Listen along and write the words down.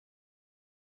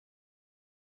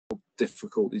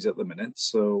difficulties at the minute,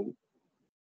 so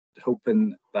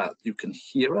hoping that you can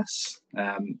hear us.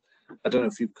 I don't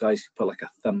know if you guys can put like a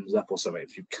thumbs up or something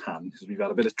if you can, because we've had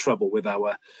a bit of trouble with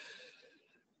our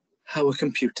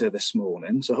computer this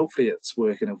morning, so hopefully it's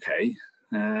working okay.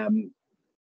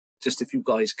 Just if you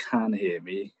guys can hear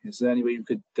me, is there any way you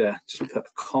could just put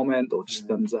a comment or just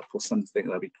thumbs up or something?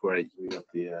 That'd be great. We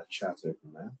got the chat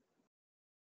open there.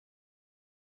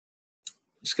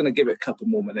 Just going to give it a couple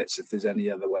more minutes if there's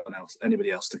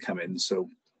anybody else to come in, so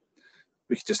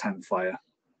we could just hang fire.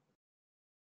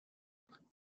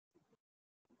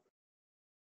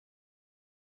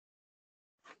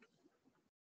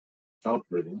 Oh,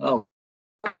 brilliant. Oh,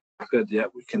 good. Yeah,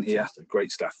 we can hear.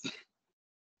 Great stuff.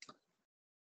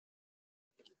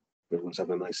 Everyone's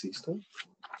having a nice Easter.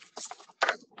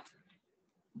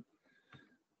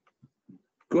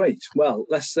 Great. Well,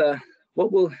 let's.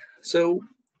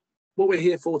 What we're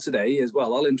here for today is,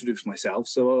 well, I'll introduce myself.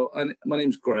 So my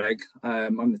name's Greg.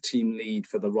 I'm the team lead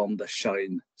for the Rhondda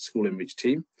Shine School in Reach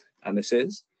team, and this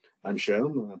is. I'm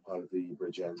Sean. I'm part of the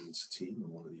Bridgend team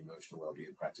and one of the emotional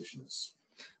wellbeing practitioners.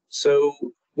 So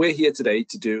we're here today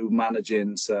to do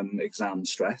managing some exam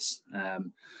stress.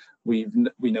 We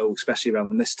know, especially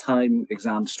around this time,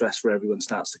 exam stress for everyone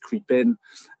starts to creep in,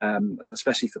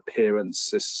 especially for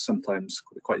parents. It's sometimes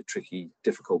quite a tricky,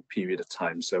 difficult period of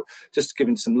time. So just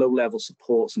giving some low-level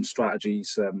support, some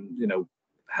strategies,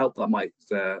 help that might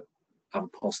have a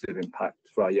positive impact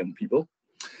for our young people.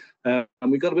 And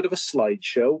we've got a bit of a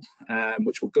slideshow,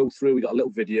 which we'll go through. We've got a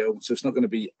little video, so it's not going to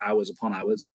be hours upon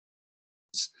hours.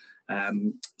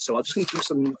 So I'll just go through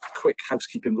some quick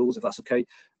housekeeping rules, if that's okay.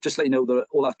 Just let you know that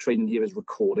all our training here is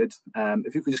recorded.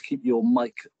 If you could just keep your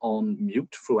mic on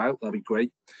mute throughout, that'd be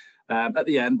great. At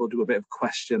the end, we'll do a bit of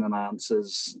question and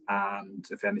answers, and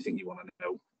if anything you want to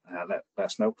know, let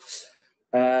us know.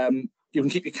 You can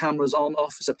keep your cameras on,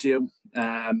 off, it's up to you.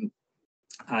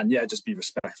 And yeah, just be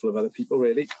respectful of other people,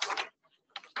 really.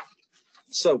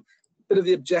 So, a bit of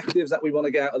the objectives that we want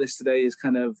to get out of this today is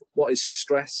kind of what is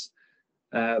stress,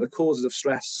 the causes of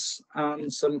stress,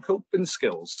 and some coping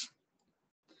skills.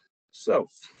 So,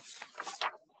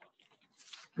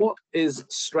 what is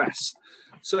stress?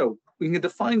 So, we can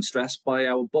define stress by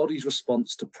our body's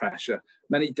response to pressure.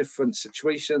 Many different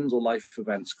situations or life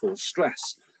events cause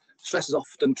stress. Stress is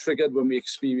often triggered when we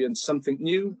experience something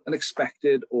new,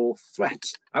 unexpected, or threat.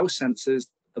 Our senses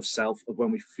of self of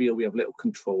when we feel we have little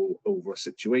control over a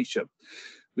situation.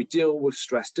 We deal with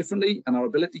stress differently, and our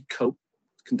ability to cope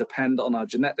can depend on our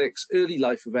genetics, early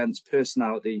life events,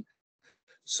 personality,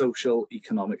 social,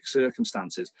 economic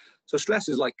circumstances. So stress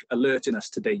is like alerting us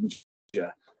to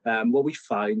danger. What we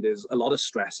find is a lot of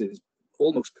stress is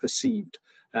almost perceived.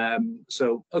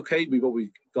 So, okay, we've always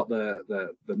got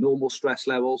the normal stress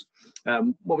levels.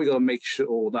 What we've got to make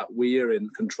sure that we're in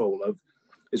control of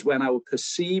is when our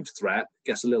perceived threat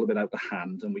gets a little bit out of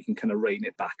hand, and we can kind of rein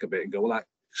it back a bit and go, well,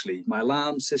 actually, my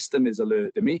alarm system is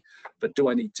alerting me, but do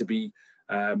I need to be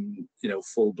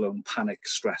full-blown panic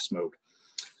stress mode?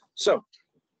 So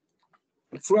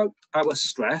throughout our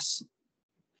stress,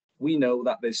 we know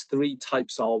that there's three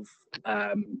types of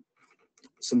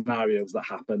scenarios that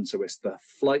happen. So it's the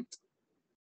flight,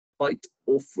 fight,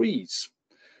 or freeze.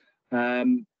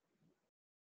 The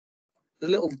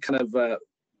little kind of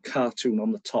cartoon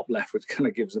on the top left, which kind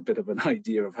of gives a bit of an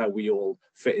idea of how we all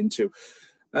fit into.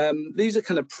 These are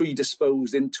kind of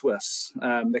predisposed into us.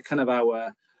 They're kind of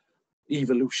our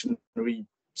evolutionary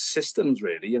systems,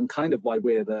 really, and kind of why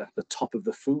we're the top of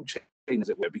the food chain, as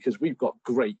it were, because we've got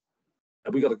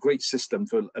a great system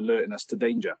for alerting us to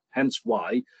danger. Hence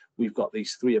why we've got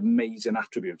these three amazing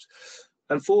attributes.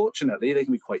 Unfortunately, they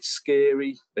can be quite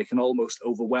scary. They can almost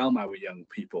overwhelm our young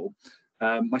people.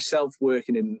 Myself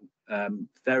working in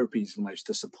therapies when I used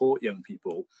to support young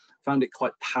people, found it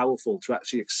quite powerful to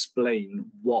actually explain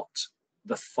what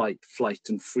the fight, flight,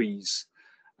 and freeze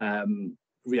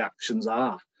reactions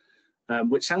are,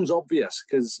 which sounds obvious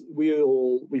because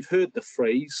we've heard the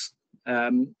phrase,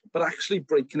 but actually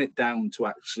breaking it down to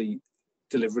actually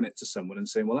delivering it to someone and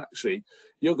saying, well, actually,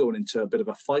 you're going into a bit of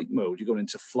a fight mode, you're going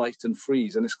into flight and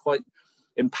freeze, and it's quite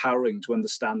empowering to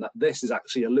understand that this is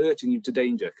actually alerting you to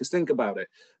danger. Because think about it,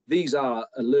 these are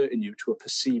alerting you to a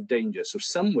perceived danger. So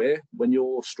somewhere when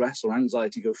your stress or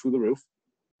anxiety go through the roof,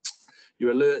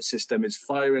 your alert system is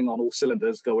firing on all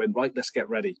cylinders, going, right, let's get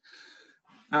ready.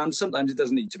 And sometimes it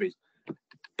doesn't need to be.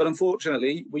 But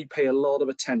unfortunately, we pay a lot of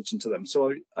attention to them.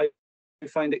 So I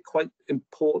find it quite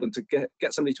important to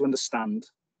get somebody to understand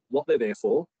what they're there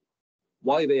for,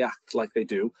 why they act like they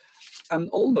do, and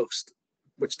almost,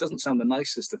 which doesn't sound the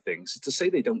nicest of things, is to say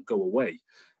they don't go away,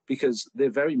 because they're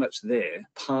very much there,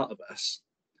 part of us,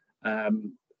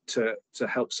 to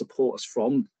help support us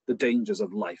from the dangers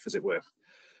of life, as it were.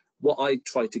 What I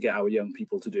try to get our young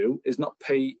people to do is not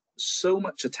pay so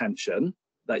much attention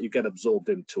that you get absorbed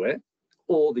into it,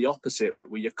 or the opposite,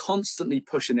 where you're constantly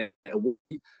pushing it away,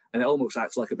 and it almost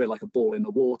acts like a bit like a ball in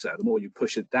the water. The more you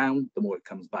push it down, the more it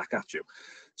comes back at you.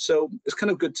 So it's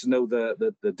kind of good to know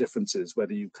the differences,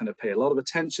 whether you kind of pay a lot of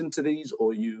attention to these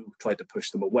or you try to push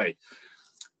them away.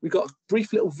 We've got a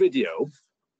brief little video,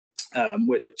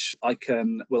 which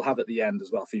we'll have at the end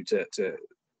as well for you to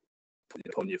put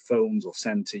it on your phones or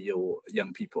send to your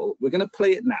young people. We're going to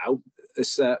play it now.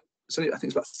 It's only, I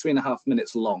think it's about 3.5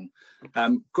 minutes long.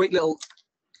 Great little,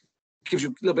 gives you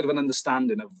a little bit of an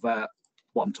understanding of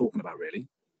what I'm talking about, really.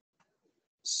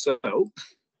 So,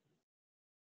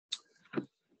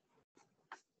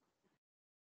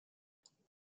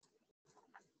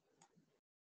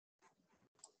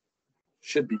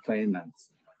 should be playing now.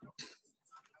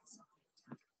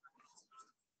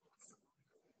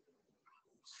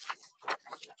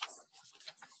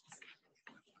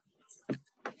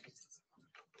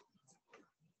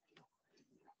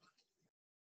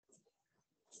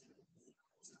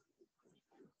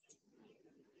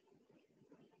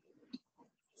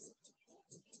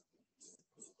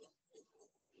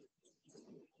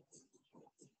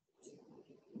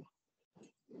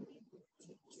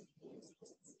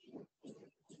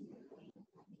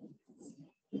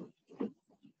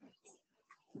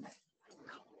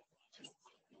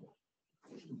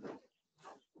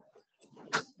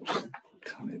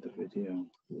 Can't hear the video.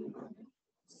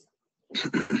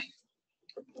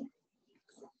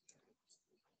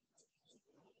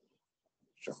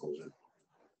 Shuffles it.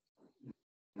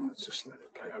 Let's just let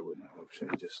it play. I wouldn't have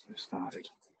actually just started.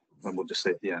 And we'll just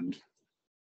say at the end.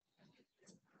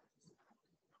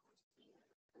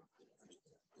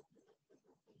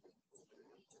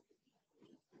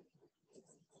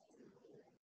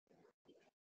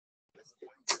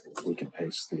 We can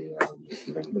paste the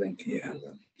Link, yeah.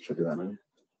 Should I do that now?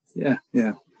 Yeah,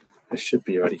 yeah. It should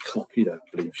be already copied, I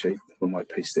believe, Shape. We might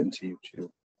paste it into YouTube.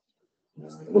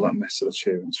 Will that mess with the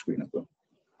sharing screen up though?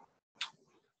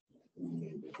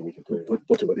 We can do it.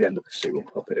 We'll do it at the end of the show. We'll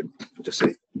pop it in. We'll just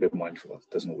say, be mindful.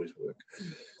 It doesn't always work.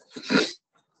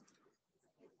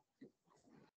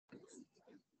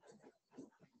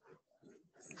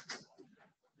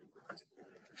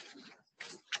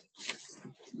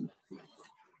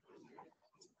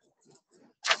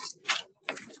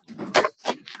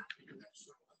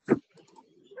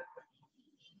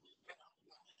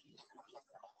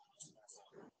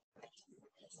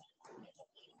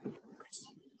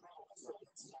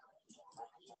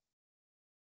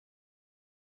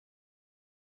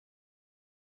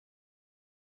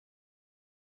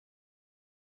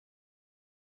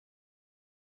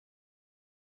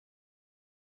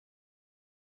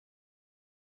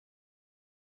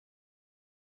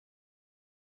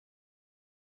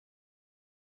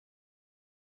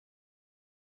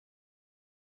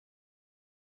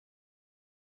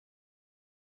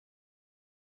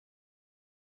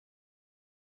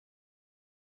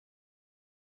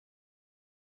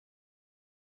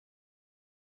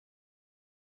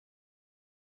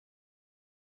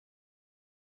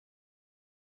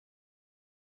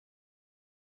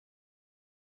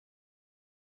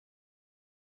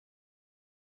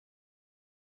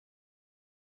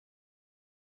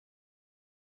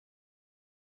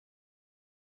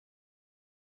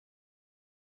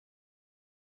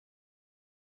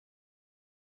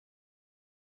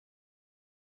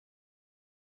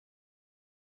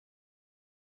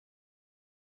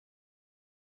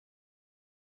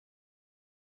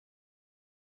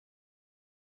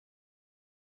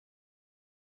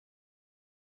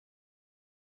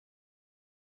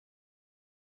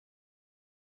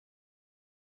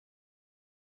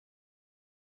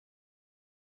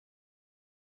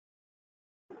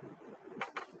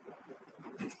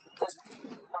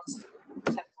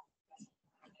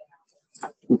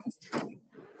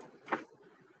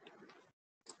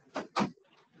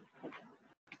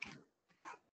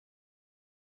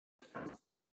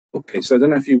 Okay, so I don't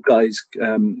know if you guys,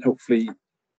 hopefully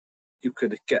you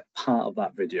could get part of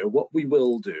that video. What we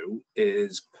will do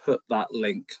is put that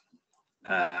link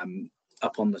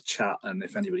up on the chat, and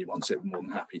if anybody wants it, we're more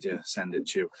than happy to send it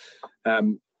to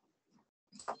you.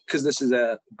 Because this is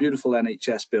a beautiful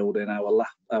NHS building,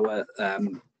 our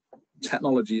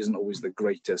technology isn't always the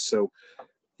greatest, so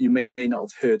you may not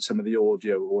have heard some of the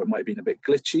audio, or it might have been a bit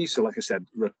glitchy. So like I said,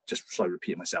 just so I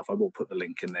repeat myself, I will put the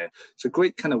link in there. It's a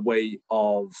great kind of way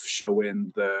of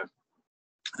showing the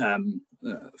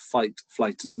fight,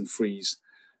 flight and freeze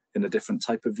in a different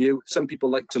type of view. Some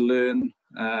people like to learn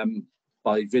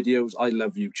by videos. I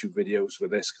love YouTube videos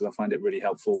with this because I find it really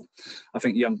helpful. I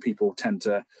think young people tend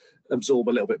to absorb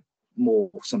a little bit more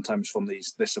sometimes from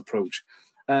this approach.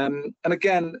 And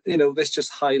again, you know, this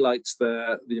just highlights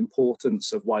the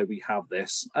importance of why we have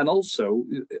this, and also,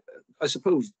 I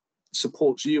suppose,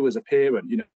 supports you as a parent.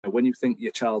 You know, when you think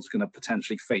your child's going to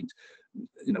potentially faint,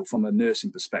 you know, from a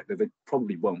nursing perspective, it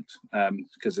probably won't,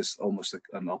 because it's almost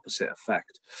an opposite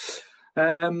effect.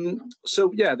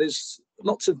 So yeah, there's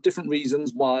lots of different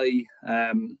reasons why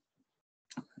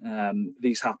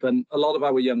these happen. A lot of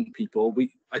our young people,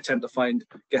 I tend to find,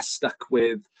 get stuck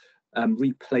with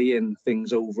replaying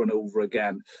things over and over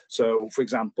again. So for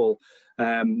example,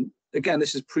 again,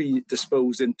 this is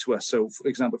predisposed into us. So for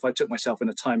example, if I took myself in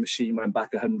a time machine, went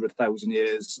back 100,000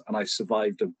 years, and I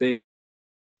survived a bear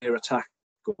attack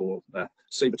or a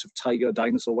saber-toothed tiger,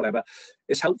 dinosaur, whatever,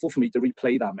 it's helpful for me to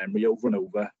replay that memory over and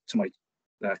over to my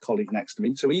colleague next to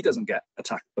me, so he doesn't get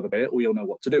attacked by the bear, or he'll know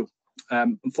what to do.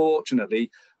 Unfortunately,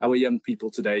 our young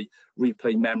people today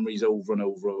replay memories over and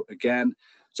over again.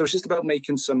 So it's just about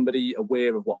making somebody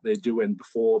aware of what they're doing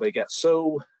before they get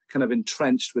so kind of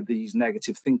entrenched with these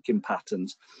negative thinking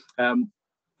patterns.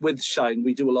 With Shine,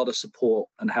 we do a lot of support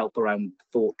and help around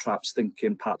thought traps,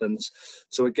 thinking patterns.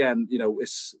 So again, you know,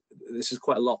 this is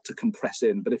quite a lot to compress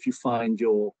in, but if you find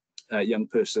your young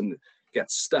person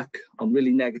gets stuck on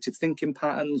really negative thinking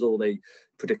patterns, or they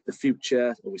predict the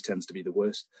future, always tends to be the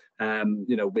worst,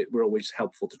 you know, we're always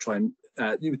helpful to try and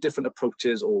use different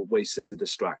approaches or ways to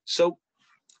distract. So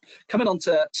coming on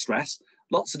to stress,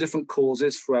 lots of different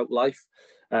causes throughout life.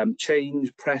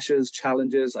 Change, pressures,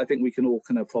 challenges, I think we can all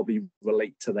kind of probably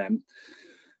relate to them.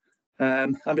 I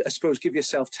suppose give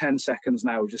yourself 10 seconds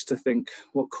now just to think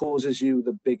what causes you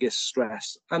the biggest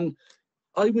stress. And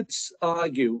I would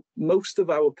argue most of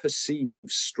our perceived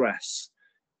stress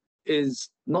is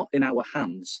not in our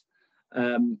hands.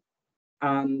 And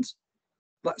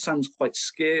that sounds quite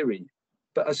scary,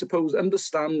 but I suppose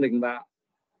understanding that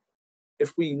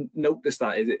if we notice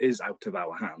that it is out of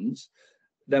our hands,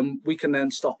 then we can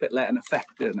then stop it letting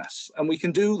affect us. And we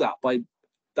can do that by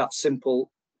that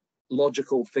simple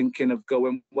logical thinking of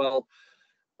going, well,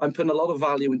 I'm putting a lot of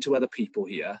value into other people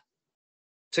here,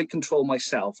 take control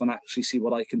myself and actually see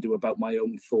what I can do about my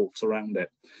own thoughts around it.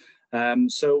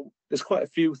 So there's quite a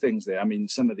few things there. I mean,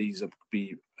 some of these would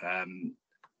be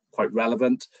quite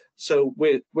relevant. So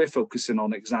we're focusing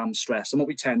on exam stress, and what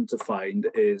we tend to find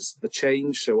is the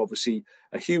change. So obviously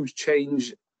a huge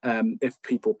change if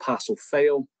people pass or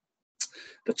fail.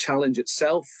 The challenge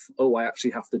itself, oh, I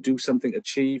actually have to do something,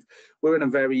 achieve. We're in a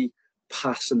very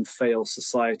pass and fail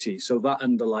society, so that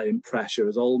underlying pressure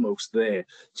is almost there.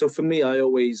 So for me,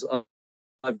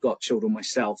 I've got children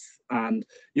myself, and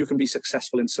you can be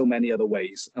successful in so many other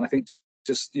ways. And I think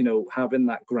just, you know, having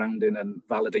that grounding and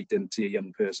validating to your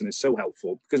young person is so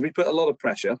helpful, because we put a lot of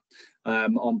pressure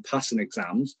on passing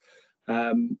exams.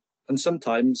 And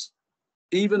sometimes,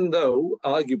 even though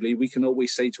arguably we can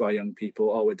always say to our young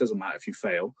people, oh, it doesn't matter if you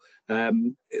fail,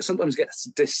 it sometimes gets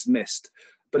dismissed,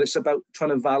 but it's about trying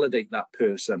to validate that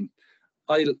person.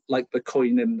 I like the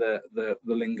coin in the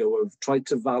lingo of try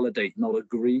to validate, not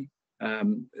agree.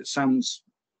 It sounds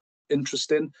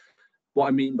interesting. What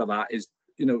I mean by that is,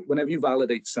 you know, whenever you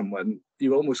validate someone,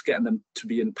 you're almost getting them to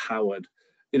be empowered.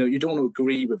 You know, you don't want to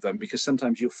agree with them, because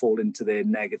sometimes you'll fall into their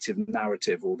negative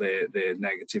narrative or their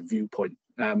negative viewpoint,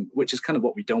 which is kind of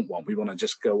what we don't want. We want to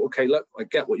just go, okay, look, I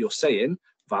get what you're saying,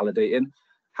 validating,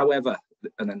 however,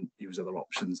 and then use other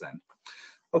options then.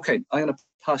 Okay, I'm going to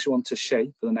pass you on to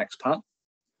Shay for the next part.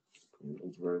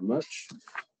 Thank you very much.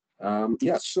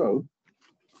 Yeah, so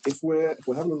if we're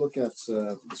having a look at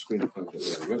the screen in front of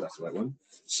us, there we go, that's the right one.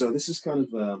 So this is kind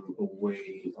of a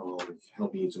way of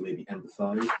helping you to maybe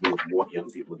empathize with what young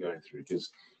people are going through, because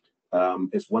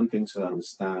it's one thing to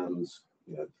understand,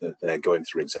 you know, that they're going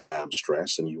through exam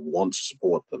stress and you want to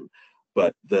support them,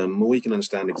 but the more you can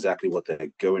understand exactly what they're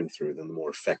going through, then the more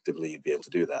effectively you'd be able to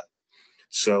do that.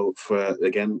 So for,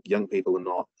 again, young people are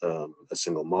not a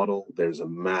single model. There's a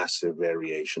massive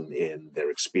variation in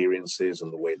their experiences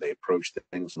and the way they approach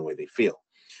things and the way they feel.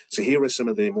 So here are some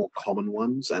of the more common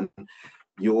ones, and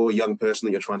your young person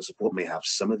that you're trying to support may have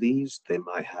some of these. They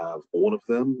might have all of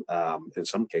them. In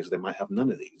some cases, they might have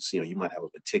none of these. You know, you might have a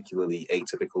particularly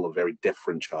atypical or very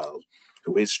different child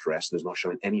who is stressed and is not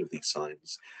showing any of these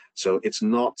signs. So it's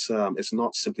not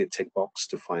simply a tick box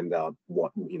to find out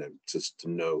what, you know, just to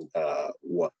know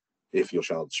what if your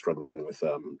child's struggling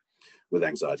with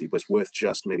anxiety, but it's worth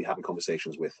just maybe having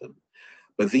conversations with them.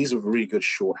 But these are really good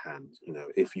shorthand. You know,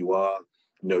 if you are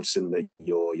noticing that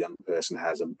your young person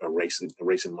has a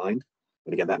race in mind,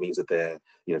 And again, that means that they're,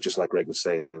 just like Greg was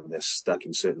saying, they're stuck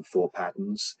in certain thought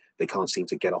patterns. They can't seem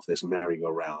to get off this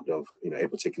merry-go-round of, a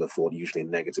particular thought, usually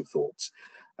negative thoughts,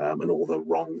 and all the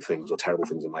wrong things or terrible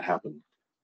things that might happen.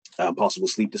 Possible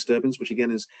sleep disturbance, which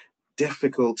again is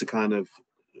difficult to kind of,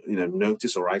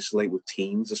 notice or isolate with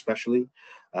teens, especially.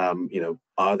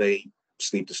 Are they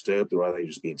sleep disturbed, or are they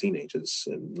just being teenagers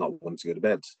and not wanting to go to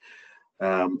bed?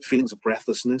 Feelings of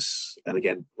breathlessness, and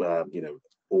again,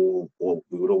 or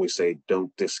we would always say,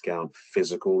 don't discount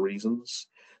physical reasons.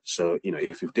 So,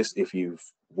 if you've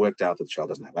worked out that the child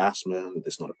doesn't have asthma, that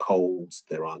there's not a cold,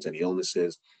 there aren't any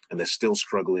illnesses, and they're still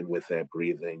struggling with their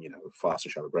breathing, fast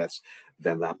and shallow breaths,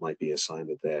 then that might be a sign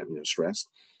that they're, stressed.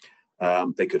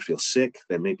 They could feel sick.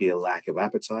 There may be a lack of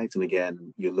appetite, and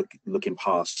again, you're looking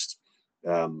past.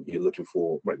 You're looking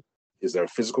for, right, is there a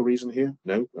physical reason here?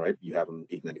 No. All right, you haven't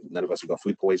eaten any. None of us have got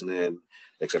food poisoning,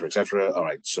 et cetera, et cetera. All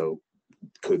right, so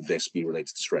could this be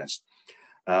related to stress?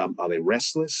 Are they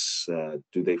restless?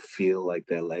 Do they feel like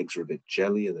their legs are a bit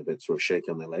jelly and a bit sort of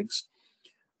shaky on their legs?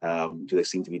 Do they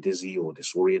seem to be dizzy or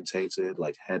disorientated,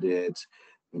 lightheaded?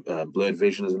 Blurred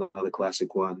vision is another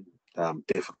classic one.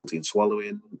 Difficulty in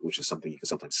swallowing, which is something you can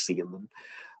sometimes see in them.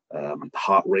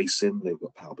 Heart racing, they've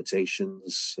got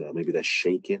palpitations, maybe they're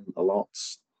shaking a lot.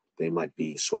 They might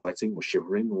be sweating or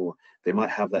shivering, or they might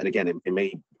have that. And again, it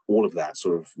may, all of that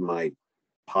sort of might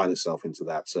pile itself into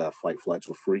that fight, flight,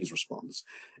 or freeze response,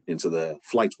 into the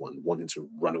flight one, wanting to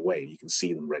run away. You can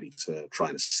see them ready to try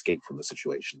and escape from the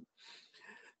situation.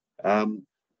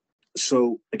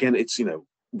 So again, it's,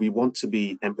 we want to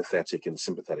be empathetic and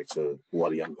sympathetic to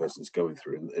what a young person is going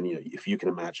through. And if you can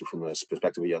imagine from a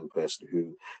perspective of a young person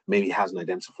who maybe hasn't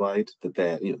identified that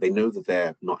they know that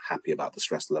they're not happy about the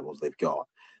stress levels they've got,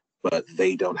 but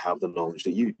they don't have the knowledge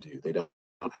that you do. They don't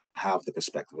have the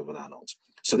perspective of an adult.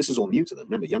 So this is all new to them.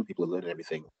 Remember, young people are learning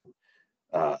everything.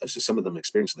 So some of them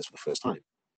experiencing this for the first time.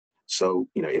 So,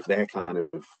 if they're kind of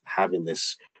having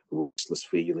this restless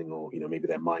feeling, or, maybe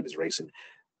their mind is racing,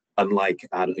 unlike,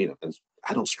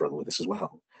 adults struggle with this as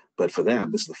well. But for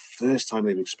them, this is the first time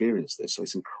they've experienced this. So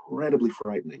it's incredibly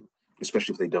frightening,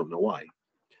 especially if they don't know why.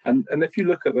 And if you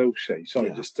look at those, Shay, sorry,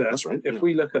 yeah, that's right. If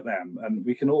we look at them, and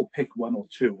we can all pick one or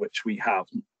two, which we have.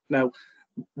 Now,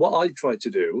 what I try to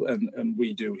do, and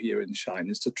we do here in Shine,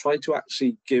 is to try to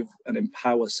actually give and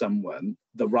empower someone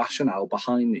the rationale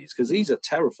behind these, because these are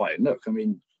terrifying. Look, I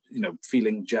mean,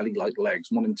 feeling jelly-like legs,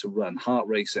 wanting to run, heart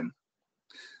racing.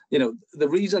 The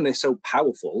reason they're so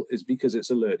powerful is because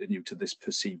it's alerting you to this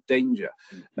perceived danger.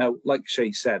 Now, like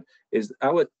Shay said, is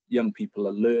our young people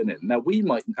are learning. Now, we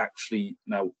might actually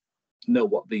now know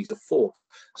what these are for.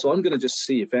 So I'm going to just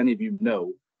see if any of you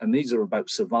know, and these are about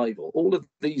survival. All of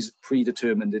these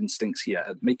predetermined instincts here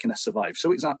are making us survive.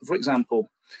 So for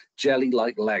example,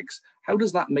 jelly-like legs. How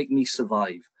does that make me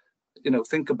survive?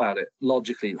 Think about it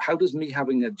logically. How does me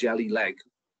having a jelly leg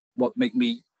make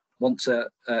me want to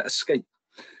escape?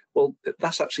 Well,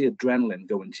 that's actually adrenaline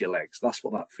going to your legs. That's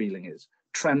what that feeling is.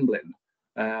 Trembling,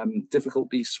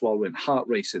 difficulty swallowing, heart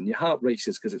racing. Your heart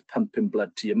races because it's pumping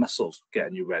blood to your muscles,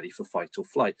 getting you ready for fight or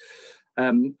flight.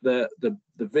 The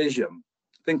vision.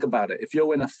 Think about it. If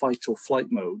you're in a fight or flight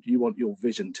mode, you want your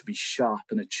vision to be sharp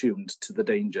and attuned to the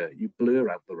danger. You blur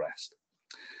out the rest.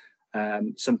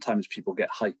 Sometimes people get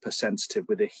hypersensitive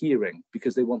with their hearing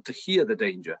because they want to hear the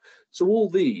danger. So all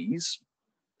these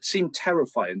seem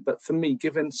terrifying, but for me,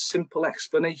 giving simple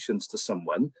explanations to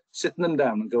someone, sitting them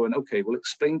down and going, okay, well,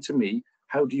 explain to me,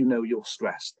 how do you know you're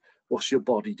stressed? What's your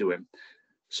body doing?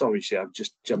 Sorry, Shay, I've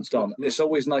just jumped on. It's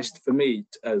always nice for me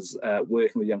as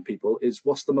working with young people is,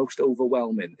 what's the most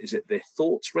overwhelming? Is it their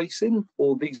thoughts racing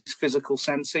or these physical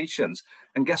sensations?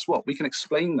 And guess what? We can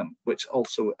explain them, which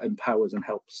also empowers and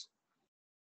helps.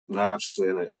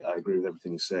 Absolutely, I agree with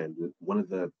everything you said. One of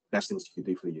the best things you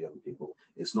can do for the young people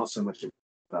is not so much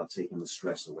about taking the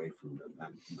stress away from them,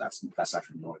 and that's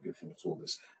actually not a good thing at all.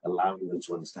 It's allowing them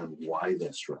to understand why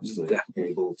they're stressed. So they're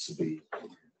able to be,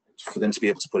 for them to be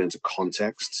able to put into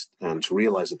context and to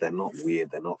realize that they're not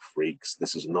weird, they're not freaks.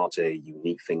 This is not a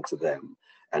unique thing to them,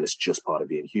 and it's just part of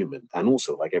being human. And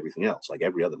also, like everything else, like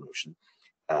every other emotion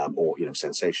or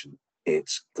sensation,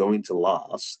 it's going to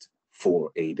last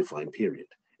for a defined period.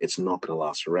 It's not going to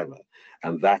last forever.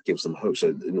 And that gives them hope.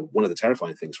 So one of the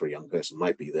terrifying things for a young person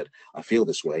might be that I feel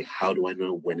this way. How do I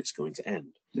know when it's going to end?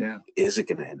 Yeah. Is it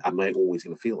going to end? Am I always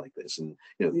going to feel like this? And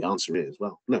the answer is,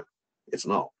 well, no, it's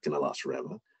not going to last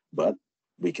forever. But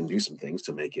we can do some things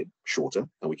to make it shorter,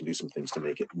 and we can do some things to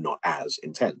make it not as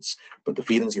intense. But the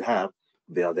feelings you have,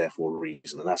 they are there for a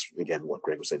reason. And that's, again, what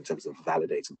Greg was saying in terms of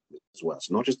validating as well.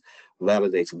 So not just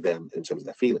validating them in terms of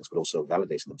their feelings, but also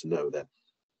validating them to know that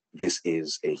this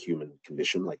is a human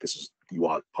condition. Like you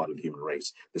are part of the human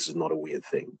race. This is not a weird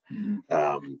thing.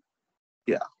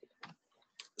 Yeah.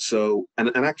 So,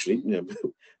 and actually,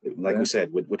 like we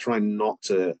said, we're trying not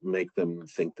to make them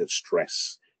think that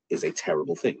stress is a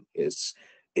terrible thing. It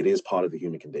is part of the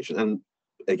human condition. And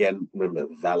again, remember,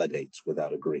 validate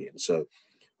without agreeing. So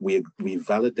we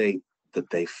validate that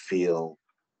they feel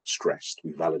stressed.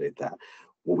 We validate that.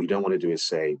 What we don't want to do is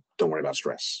say, don't worry about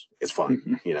stress. It's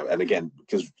fine. And again,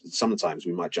 because sometimes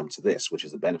we might jump to this, which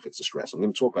is the benefits of stress. I'm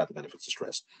going to talk about the benefits of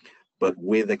stress, but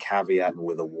with a caveat and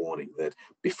with a warning that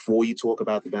before you talk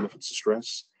about the benefits of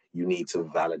stress, you need to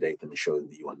validate them and show them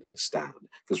that you understand.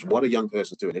 Because what a young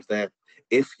person's doing,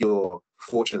 if you're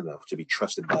fortunate enough to be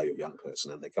trusted by your young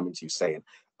person and they're coming to you saying,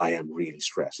 I am really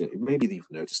stressed, maybe you've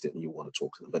noticed it and you want to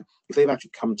talk to them, but if they've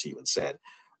actually come to you and said,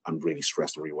 I'm really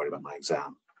stressed, I'm really worried about my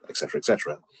exam,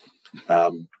 etc.,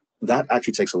 that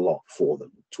actually takes a lot for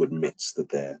them to admit that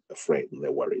they're afraid and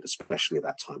they're worried, especially at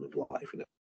that time of life,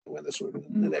 when they're sort of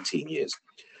in their teen years.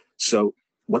 So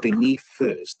what they need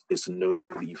first is to know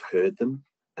that you've heard them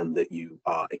and that you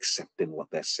are accepting what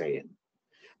they're saying.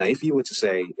 Now, if you were to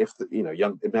say,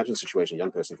 imagine a situation, a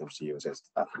young person comes to you and says,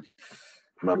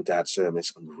 Mum, Dad, sir,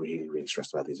 miss, I'm really, really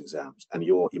stressed about these exams. And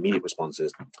your immediate response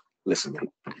is, listen,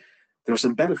 mate, there are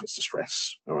some benefits to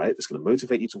stress, all right? It's going to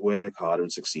motivate you to work harder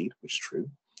and succeed, which is true.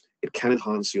 It can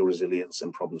enhance your resilience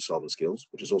and problem-solving skills,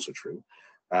 which is also true.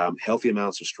 Healthy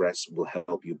amounts of stress will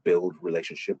help you build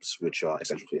relationships which are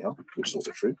essential for your health, which is also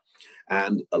true.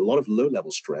 And a lot of low-level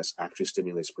stress actually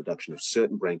stimulates the production of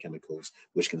certain brain chemicals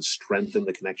which can strengthen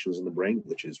the connections in the brain,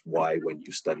 which is why when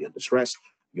you study under stress,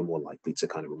 you're more likely to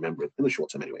kind of remember it in the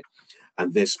short term anyway.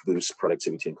 And this boosts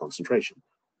productivity and concentration.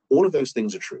 All of those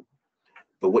things are true.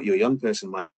 But what your young person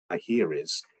might hear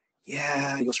is,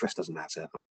 yeah, your stress doesn't matter.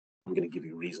 I'm going to give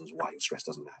you reasons why your stress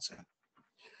doesn't matter.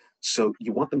 So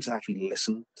you want them to actually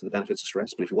listen to the benefits of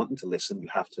stress, but if you want them to listen, you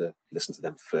have to listen to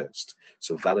them first.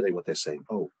 So validate what they're saying.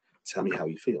 Oh, tell me how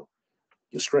you feel.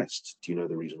 You're stressed. Do you know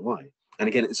the reason why? And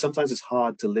again, sometimes it's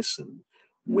hard to listen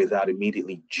without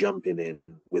immediately jumping in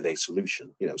with a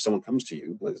solution. If someone comes to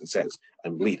you and says,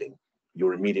 I'm bleeding,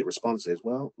 your immediate response is,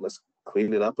 well, let's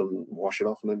clean it up and wash it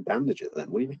off and then bandage it then.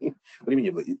 What do you mean? What do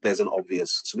you mean? There's an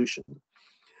obvious solution.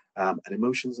 And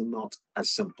emotions are not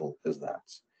as simple as that.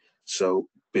 So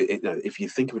if you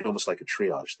think of it almost like a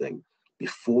triage thing,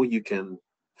 before you can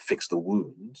fix the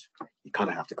wound, you kind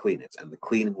of have to clean it. And the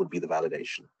cleaning would be the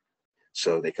validation.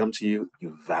 So they come to you,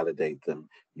 you validate them,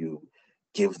 you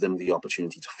give them the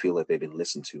opportunity to feel like they've been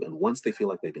listened to. And once they feel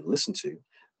like they've been listened to,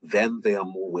 then they are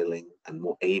more willing and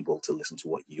more able to listen to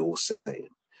what you're saying.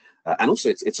 And also,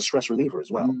 it's a stress reliever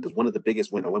as well, because one of the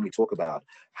biggest, when we talk about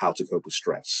how to cope with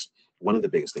stress, one of the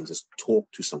biggest things is talk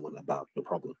to someone about your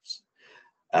problems.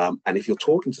 And if you're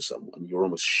talking to someone, you're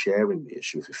almost sharing the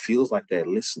issue. If it feels like they're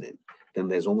listening, then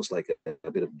there's almost like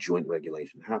a bit of joint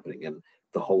regulation happening, and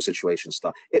the whole situation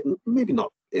maybe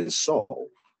not is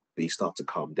solved, but you start to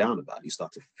calm down about it. You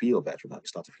start to feel better about it. You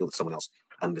start to feel that someone else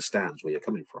understands where you're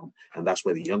coming from, and that's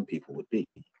where the young people would be.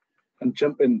 And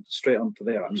jumping straight onto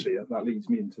there, actually, that leads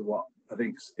me into what I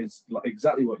think is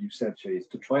exactly what you said, Shay, is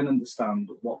to try and understand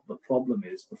what the problem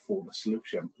is before the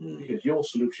solution, because your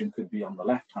solution could be on the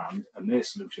left hand and their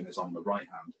solution is on the right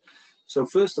hand. So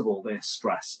first of all, they're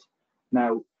stressed.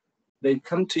 Now, they've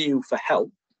come to you for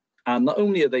help, and not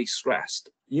only are they stressed,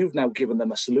 you've now given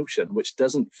them a solution which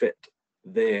doesn't fit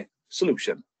their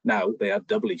solution. Now they are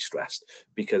doubly stressed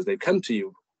because they've come to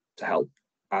you to help,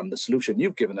 and the solution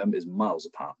you've given them is miles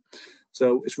apart.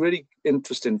 So it's really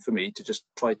interesting for me to just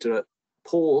try to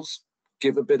pause,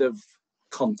 give a bit of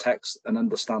context and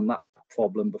understand that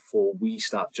problem before we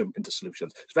start jumping to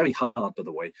solutions. It's very hard, by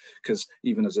the way, because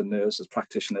even as a nurse, as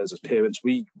practitioners, as parents,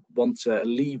 we want to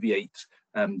alleviate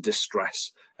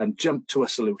distress and jump to a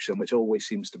solution, which always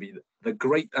seems to be the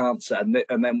great answer.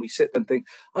 And then we sit and think,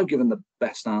 I've given the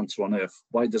best answer on earth.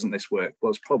 Why doesn't this work?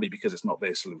 Well, it's probably because it's not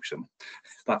their solution.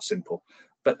 It's that simple.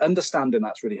 But understanding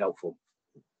that's really helpful.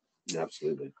 Yeah,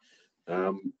 absolutely.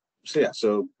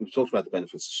 So we've talked about the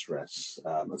benefits of stress.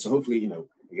 And so hopefully,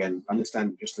 again,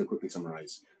 understand, just to quickly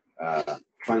summarize,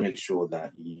 trying to make sure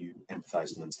that you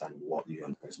empathize and understand what the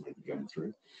young person might be going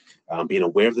through. Being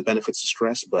aware of the benefits of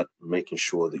stress, but making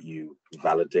sure that you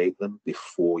validate them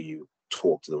before you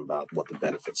talk to them about what the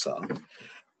benefits are.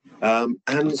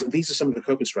 And these are some of the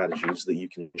coping strategies that you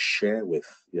can share with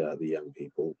the young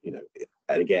people,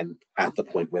 and again, at the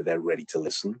point where they're ready to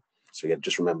listen. So again,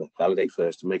 just remember, validate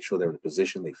first to make sure they're in a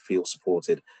position, they feel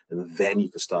supported, and then you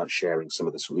can start sharing some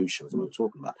of the solutions that we were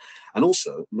talking about. And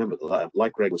also, remember,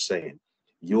 like Greg was saying,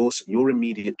 your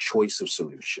immediate choice of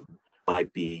solution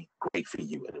might be great for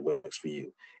you and it works for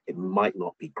you. It might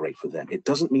not be great for them. It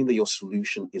doesn't mean that your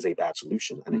solution is a bad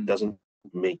solution, and it doesn't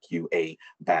make you a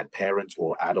bad parent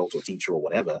or adult or teacher or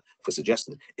whatever for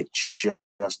suggesting it. It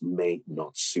just may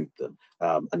not suit them.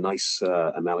 A nice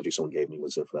analogy someone gave me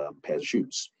was of pairs of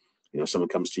shoes. You know, someone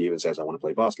comes to you and says, I want to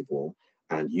play basketball,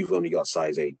 and you've only got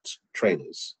size 8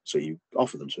 trainers, so you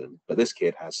offer them to them. But this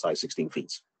kid has size 16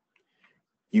 feet.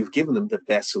 You've given them the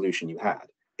best solution you had.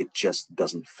 It just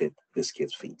doesn't fit this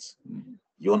kid's feet.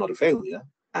 You're not a failure,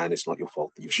 and it's not your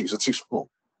fault that your shoes are too small.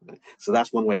 So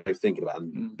that's one way of thinking about it,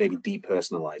 and maybe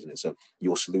depersonalizing it. So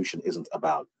your solution isn't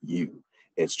about you.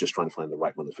 It's just trying to find the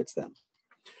right one that fits them.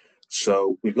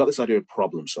 So we've got this idea of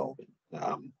problem solving.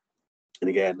 And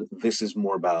again, this is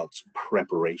more about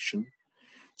preparation.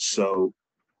 So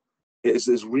it's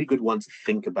a really good one to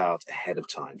think about ahead of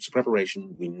time. So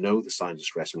preparation, we know the signs of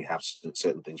stress and we have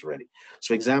certain things ready.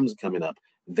 So exams are coming up,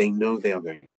 they know they are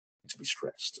going to be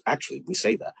stressed. Actually, we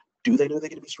say that. Do they know they're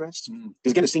going to be stressed?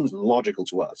 Because again, it seems logical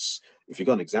to us. If you've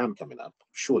got an exam coming up,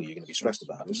 surely you're going to be stressed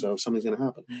about it. So something's going to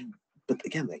happen. But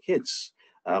again, they're kids.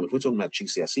 If we're talking about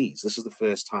GCSEs, this is the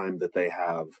first time that they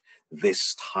have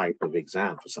this type of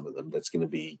exam for some of them. That's going to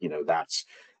be, you know, that's,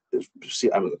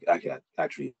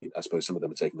 actually, I suppose some of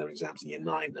them are taking their exams in year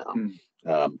 9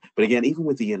 now. But again, even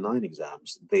with the year 9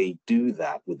 exams, they do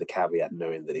that with the caveat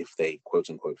knowing that if they quote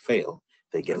unquote fail,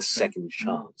 they get a second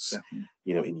chance,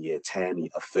 you know, in year 10,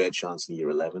 a third chance in year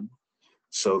 11.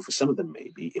 So for some of them,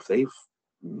 maybe if they've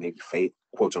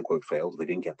quote unquote failed, they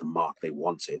didn't get the mark they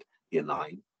wanted, year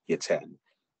 9, year 10,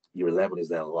 year 11 is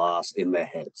their last, in their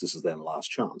heads, this is their last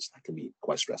chance. That can be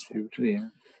quite stressful. Yeah.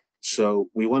 So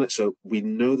we want it. So we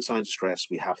know the signs of stress.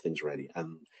 We have things ready,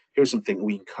 and here's something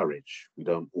we encourage. We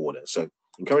don't order. So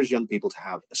encourage young people to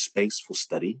have a space for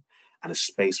study and a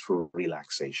space for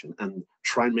relaxation, and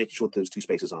try and make sure those two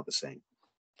spaces aren't the same.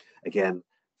 Again,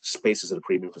 space is at a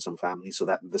premium for some families, so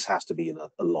that this has to be in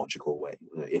a logical way.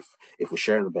 If we're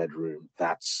sharing a bedroom,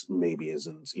 that's maybe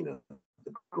isn't, you know,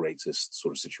 the greatest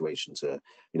sort of situation to,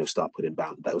 you know, start putting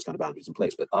those kind of boundaries in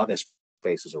place. But are there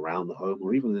spaces around the home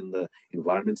or even in the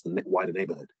environment, the wider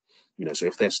neighborhood? You know, so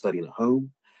if they're studying at home,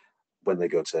 when they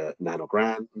go to nan or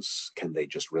grand's, can they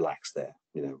just relax there?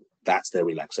 You know, that's their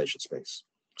relaxation space.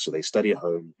 So they study at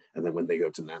home, and then when they go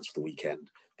to nan's for the weekend,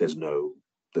 there's no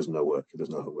work, there's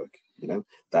no homework. You know,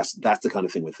 that's the kind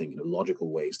of thing we're thinking of, logical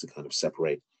ways to kind of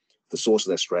separate the source of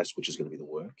their stress, which is going to be the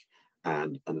work,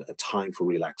 and a time for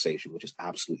relaxation, which is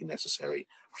absolutely necessary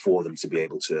for them to be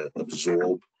able to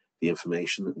absorb the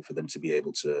information and for them to be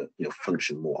able to, you know,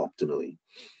 function more optimally.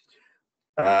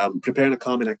 Preparing a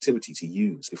calming activity to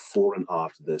use before and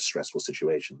after the stressful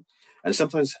situation. And it's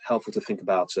sometimes helpful to think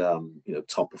about, you know,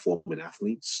 top performing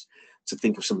athletes, to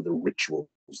think of some of the rituals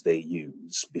they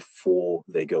use before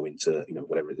they go into, you know,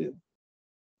 whatever it is,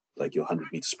 like your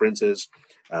 100-meter sprinters,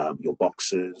 your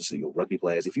boxers, your rugby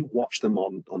players. If you watch them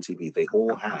on TV, they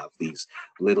all have these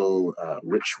little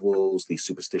rituals, these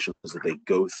superstitions that they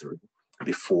go through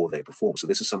before they perform. So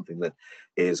this is something that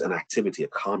is an activity, a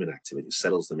calming activity,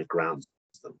 settles them, it grounds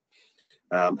them.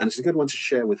 And it's a good one to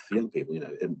share with young people, you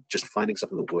know, and just finding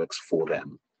something that works for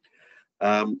them.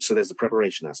 So there's the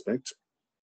preparation aspect,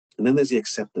 and then there's the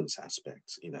acceptance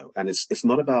aspect, you know, and it's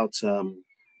not about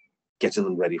getting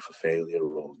them ready for failure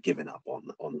or giving up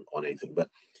on anything, but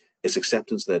it's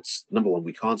acceptance that, number one,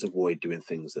 we can't avoid doing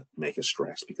things that make us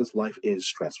stressed, because life is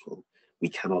stressful. We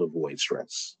cannot avoid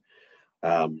stress.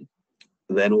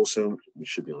 Then also, we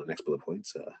should be on the next bullet point,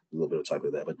 a little bit of typo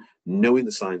there, but knowing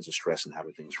the signs of stress and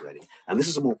having things ready. And this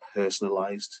is a more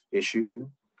personalized issue,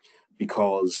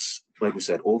 because, like we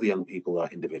said, all the young people are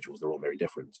individuals. They're all very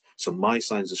different. So my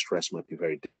signs of stress might be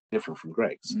very different from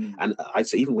Greg's. And I'd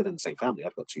say even within the same family,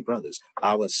 I've got 2 brothers,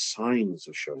 our signs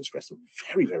of showing stress are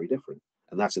very, very different.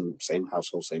 And that's in the same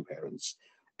household, same parents.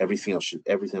 Everything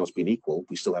else being equal,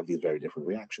 we still have these very different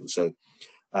reactions. So,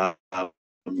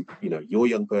 you know, your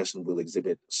young person will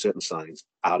exhibit certain signs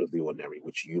out of the ordinary,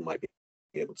 which you might be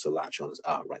able to latch on as,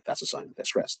 right, that's a sign that they're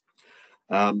stressed.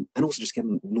 And also just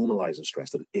getting normalizing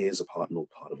stress, that it is a normal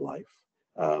part of life.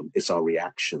 It's our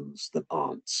reactions that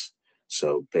aren't.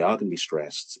 So they are going to be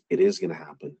stressed. It is going to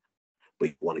happen, but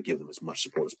you want to give them as much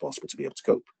support as possible to be able to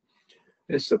cope.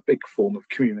 It's a big form of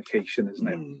communication, isn't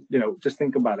it? You know, just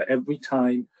think about it. Every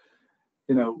time,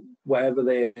 you know, whatever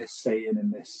they're saying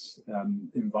in this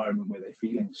environment where they're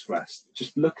feeling stressed,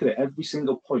 just look at it. Every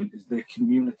single point is they're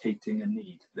communicating a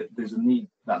need. That there's a need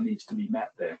that needs to be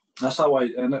met there. That's how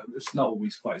and it's not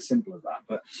always quite as simple as that.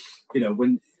 But, you know,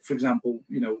 when, for example,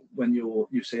 you know, when you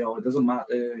say, oh, it doesn't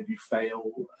matter if you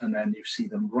fail, and then you see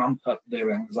them ramp up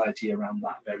their anxiety around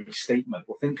that very statement.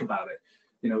 Well, think about it.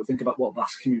 You know, think about what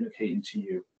that's communicating to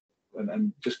you.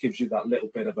 And just gives you that little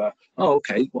bit of a, oh,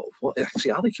 okay, what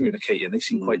actually are they communicating? They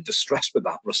seem quite distressed with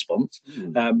that response.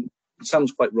 It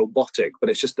sounds quite robotic, but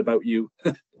it's just about you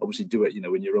obviously do it, you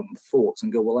know, in your own thoughts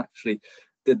and go, well, actually,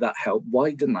 did that help?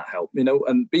 Why didn't that help? You know,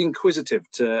 and be inquisitive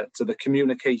to the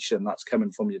communication that's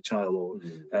coming from your child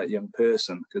or young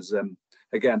person, because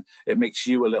again, it makes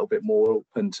you a little bit more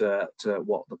open to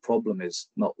what the problem is,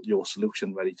 not your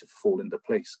solution ready to fall into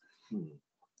place.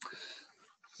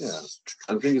 Yeah,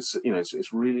 I think it's, you know,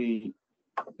 it's really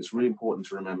important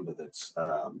to remember that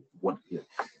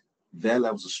their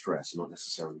levels of stress are not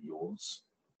necessarily yours,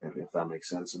 if that makes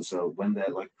sense. And so when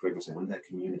they're, like Greg was saying, when they're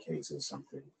communicating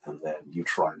something and then you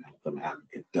try and help them and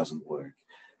it doesn't work,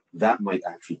 that might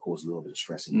actually cause a little bit of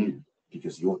stress in you,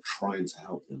 because you're trying to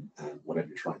help them and whatever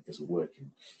you're trying isn't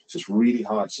working. So it's really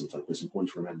hard sometimes, but it's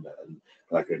important to remember. And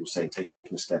like Greg was saying, taking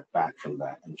a step back from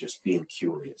that and just being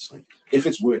curious. Like, if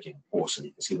it's working,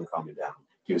 awesome, it's going to calm you down.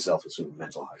 Give yourself a sort of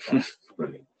mental high five.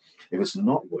 Brilliant. If it's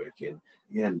not working,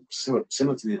 again,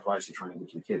 similar to the advice you're trying to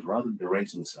give to the kids, rather than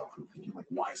berating yourself and thinking, like,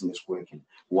 why isn't this working?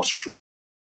 What's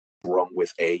wrong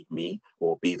with A, me,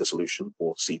 or B, the solution,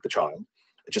 or C, the child?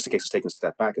 Just in case of taking a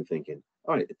step back and thinking,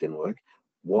 all right, it didn't work.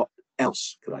 What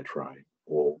else could I try?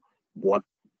 Or what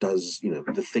does, you know,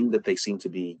 the thing that they seem to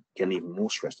be getting even more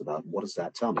stressed about, what does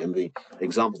that tell me? And the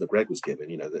examples that Greg was given,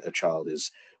 you know, that a child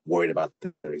is worried about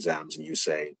their exams and you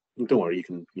say, don't worry, you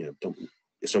can, you know,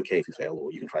 it's okay if you fail,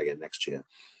 or you can try again next year,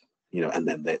 you know, and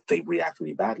then they react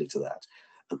really badly to that.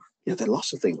 You know, there are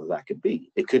lots of things that could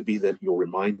be. It could be that you're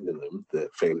reminding them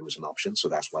that failure is an option, so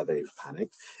that's why they've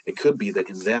panicked. It could be that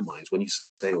in their minds, when you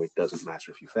say, oh, it doesn't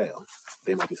matter if you fail,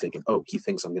 they might be thinking, oh, he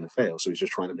thinks I'm going to fail, so he's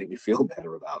just trying to make me feel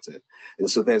better about it. And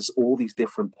so there's all these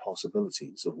different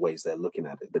possibilities of ways they're looking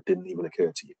at it that didn't even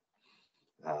occur to you.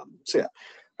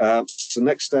 So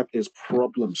next step is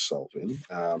problem solving.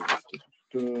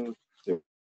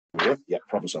 Yeah,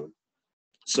 problem solving.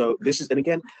 So this is, and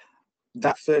again,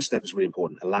 that first step is really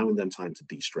important, allowing them time to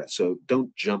de-stress. So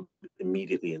don't jump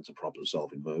immediately into problem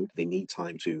solving mode. They need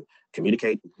time to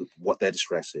communicate what their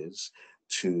distress is,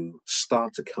 to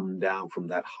start to come down from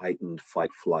that heightened fight,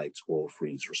 flight, or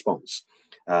freeze response.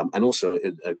 And also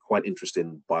a quite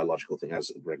interesting biological thing,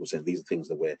 as Greg was saying, these are things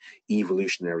that we're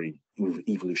evolutionarily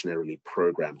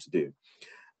programmed to do.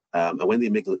 And when the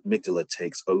amygdala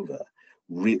takes over,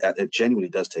 it genuinely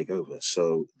does take over.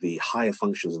 So the higher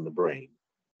functions in the brain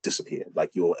disappear,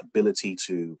 like your ability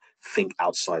to think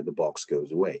outside the box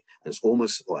goes away. And it's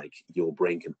almost like your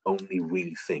brain can only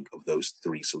really think of those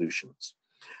three solutions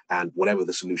and whatever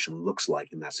the solution looks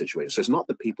like in that situation. So it's not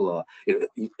that people are,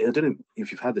 I don't know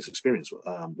if you've had this experience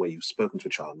where you've spoken to a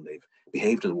child and they've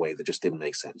behaved in a way that just didn't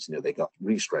make sense. You know, they got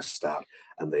really stressed out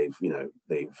and they've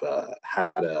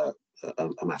had a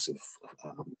massive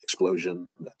explosion,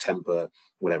 a temper,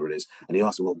 whatever it is. And you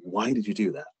ask them, well, why did you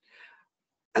do that?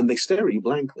 And they stare at you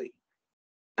blankly.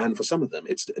 And for some of them,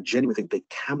 it's a genuine thing. They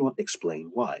cannot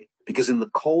explain why. Because in the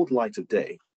cold light of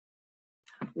day,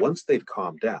 once they've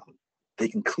calmed down, they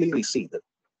can clearly see that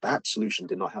that solution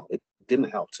did not help. It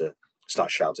didn't help to start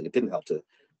shouting. It didn't help to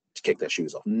kick their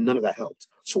shoes off. None of that helped.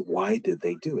 So why did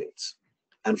they do it?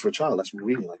 And for a child, that's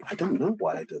really like, I don't know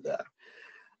why I did that.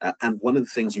 And one of the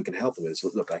things you can help them with is,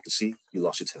 look, I can see you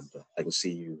lost your temper. I can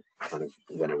see you kind of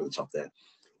went over the top there.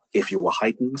 If you were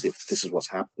heightened, if this is what's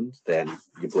happened, then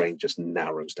your brain just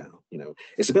narrows down. You know,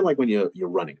 it's a bit like when you're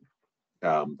running.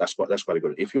 That's quite a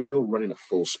good. If you're running at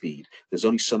full speed, there's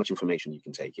only so much information you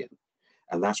can take in,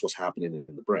 and that's what's happening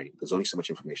in the brain. There's only so much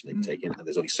information they can take in, and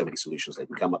there's only so many solutions they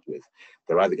can come up with.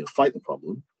 They're either going to fight the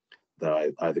problem,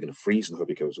 they're either going to freeze and hope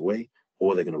it goes away,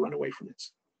 or they're going to run away from it.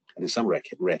 And in some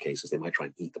rare cases, they might try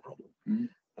and eat the problem.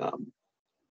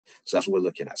 So that's what we're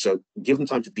looking at. So give them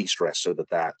time to de-stress so that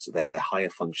their higher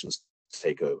functions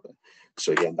take over.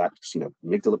 So again, that's, you know,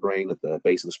 amygdala brain at the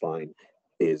base of the spine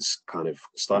is kind of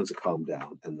starting to calm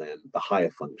down, and then the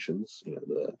higher functions, you know,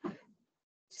 the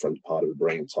front part of the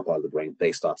brain, top part of the brain,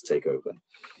 they start to take over.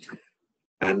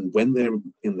 And when they're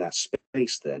in that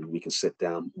space, then we can sit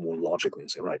down more logically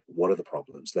and say, right, what are the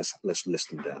problems? Let's list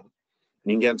them down. And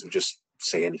you can get them to just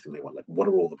say anything they want, like, what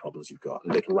are all the problems you've got?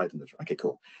 And they can write them. Okay,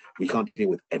 cool. We can't deal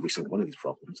with every single one of these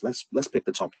problems. Let's pick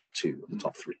the top 2 and the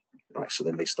top 3. Right. So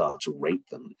then they start to rate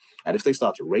them. And if they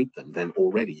start to rate them, then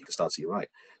already you can start to see, right,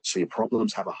 so your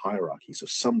problems have a hierarchy. So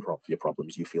some of your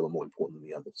problems you feel are more important than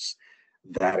the others.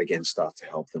 That again starts to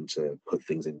help them to put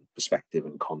things in perspective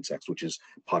and context, which is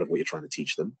part of what you're trying to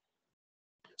teach them.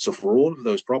 So for all of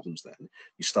those problems, then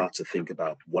you start to think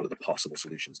about what are the possible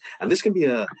solutions. And this can be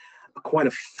quite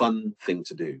a fun thing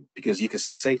to do, because you can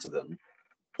say to them,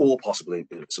 all possible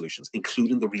solutions,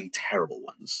 including the really terrible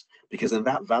ones, because then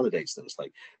that validates them. It's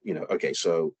like, you know, okay,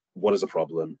 so what is the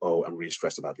problem? Oh, I'm really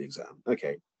stressed about the exam.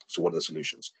 Okay, so what are the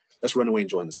solutions? Let's run away and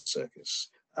join the circus.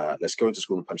 Let's go into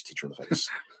school and punch teacher in the face.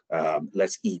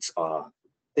 Let's eat our...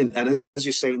 And as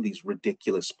you're saying these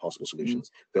ridiculous possible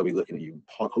solutions, they'll be looking at you,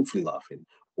 hopefully laughing,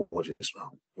 or just, oh,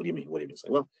 what do you mean? What do you mean? It's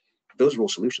like, well, those are all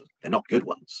solutions. They're not good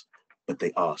ones, but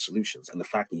they are solutions. And the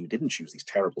fact that you didn't choose these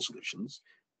terrible solutions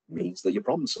means that your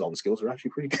problem solving skills are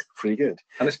actually pretty good.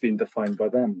 And it's been defined by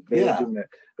them. They're doing it.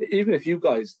 Even if you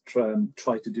guys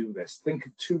try to do this, think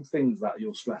of 2 things that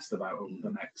you're stressed about over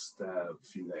the next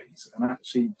few days, and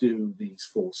actually do these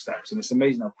 4 steps. And it's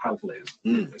amazing how powerful it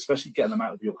is, especially getting them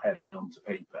out of your head onto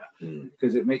paper,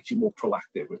 because it makes you more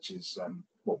proactive, which is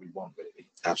what we want, really.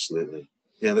 Absolutely.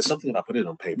 Yeah, there's something about putting it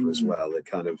on paper as well that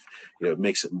kind of, you know,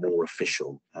 makes it more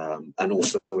official, and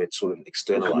also it sort of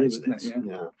externalizing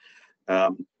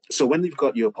it. So when you've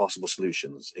got your possible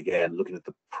solutions, again, looking at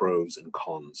the pros and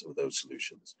cons of those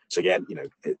solutions. So again, you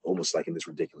know, almost like in this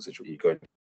ridiculous situation, you go to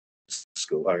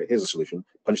school, all right, here's a solution,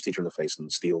 punch teacher in the face and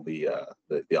steal the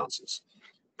answers.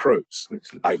 Pros,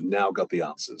 I've now got the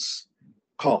answers.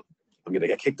 Con, I'm going to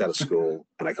get kicked out of school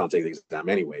and I can't take the exam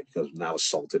anyway because I've now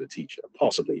assaulted a teacher,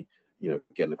 possibly, you know,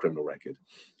 getting a criminal record.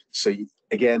 So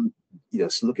again, you know,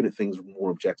 so looking at things more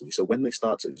objectively. So when they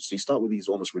start to, so you start with these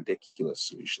almost ridiculous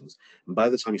solutions, and by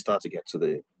the time you start to get to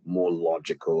the more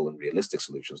logical and realistic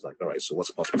solutions, like, all right, so what's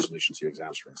a possible solution to your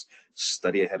exam stress?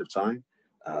 Study ahead of time.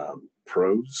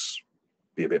 Pros,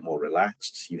 be a bit more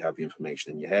relaxed. You have the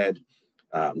information in your head,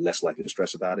 less likely to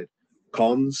stress about it.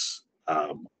 Cons,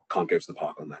 can't go to the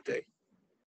park on that day.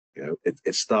 You know,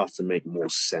 it starts to make more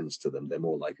sense to them. They're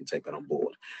more likely to take that on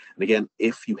board. And again,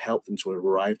 if you help them to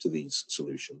arrive to these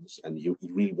solutions and you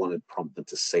really want to prompt them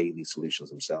to say these solutions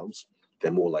themselves, they're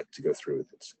more likely to go through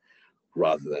with it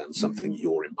rather than something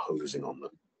you're imposing on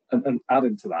them. And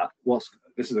adding to that,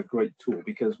 this is a great tool,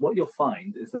 because what you'll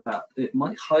find is that it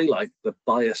might highlight the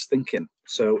biased thinking.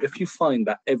 So if you find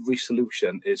that every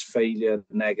solution is failure,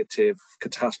 negative,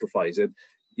 catastrophizing,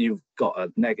 you've got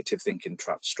a negative thinking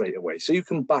trap straight away. So you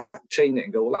can back chain it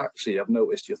and go, well, actually, I've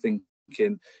noticed you're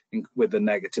thinking with the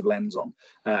negative lens on.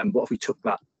 What if we took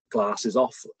that glasses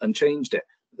off and changed it?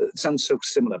 It sounds so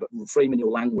similar, but framing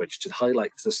your language to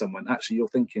highlight to someone, actually, you're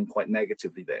thinking quite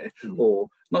negatively there, or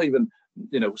not even,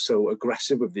 you know, so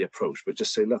aggressive with the approach, but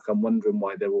just say, look, I'm wondering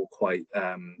why they're all quite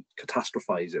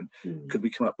catastrophizing. Could we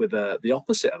come up with the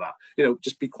opposite of that? You know,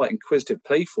 just be quite inquisitive,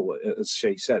 playful, as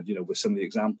Shay said, you know, with some of the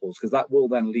examples, because that will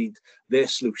then lead their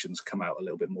solutions come out a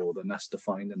little bit more than us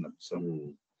defining them. So.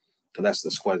 And that's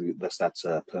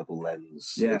that purple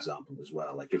lens example as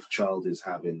well. Like if a child is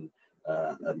having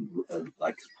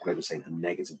like Greg was saying, a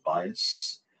negative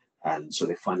bias, and so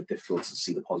they find it difficult to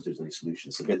see the positives in these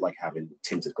solutions. It's a bit like having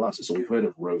tinted glasses. So we've heard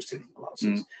of rose tinted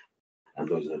glasses, and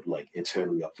those are like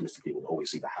eternally optimistic people who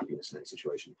always see the happiness in any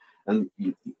situation. And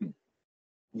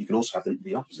you can also have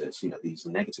the opposites, you know, these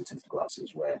negative tinted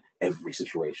glasses where every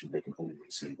situation they can only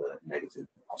see the negative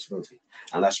possibility.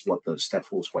 And that's what the step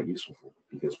 4 is quite useful for,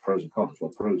 because pros and cons,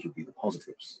 well, pros would be the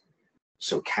positives.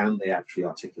 So can they actually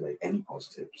articulate any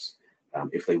positives?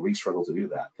 If they really struggle to do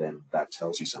that, then that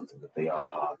tells you something, that they are,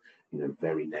 you know,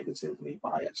 very negatively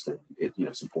biased. And you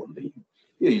know, it's important that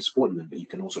you support them, but you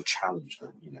can also challenge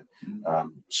them. You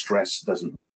know, stress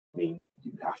doesn't mean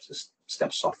you have to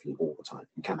step softly all the time.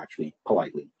 You can actually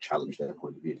politely challenge their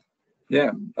point of view.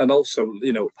 Yeah, and also,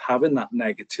 you know, having that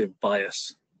negative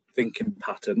bias thinking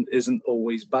pattern isn't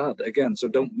always bad. Again, so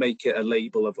don't make it a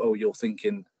label of, oh, you're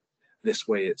thinking this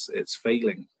way, it's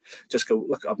failing. Just go,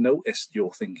 look, I've noticed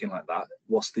you're thinking like that.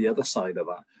 What's the other side of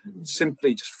that?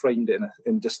 Simply just framed it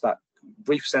in just that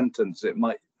brief sentence. It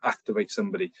might activate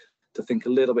somebody to think a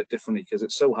little bit differently, because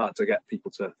it's so hard to get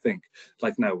people to think.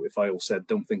 Like now, if I all said,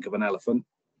 don't think of an elephant,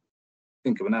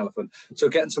 think of an elephant. So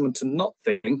getting someone to not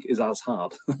think is as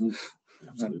hard.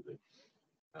 Absolutely.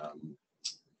 All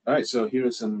right, so here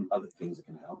are some other things that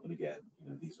can help. And again, you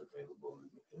know, these are available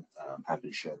and have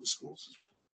been shared with schools.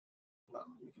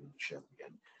 We can share them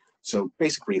again. So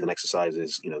basic breathing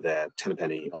exercises, you know, they're 10 a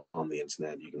penny on the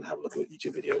internet. You can have a look at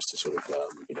YouTube videos to sort of,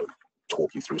 you know,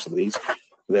 talk you through some of these.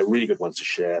 They're really good ones to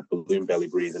share. Balloon belly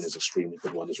breathing is extremely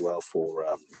good one as well for,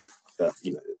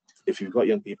 you know, if you've got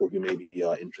young people who maybe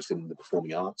are interested in the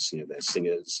performing arts, you know, they're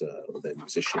singers or they're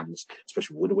musicians,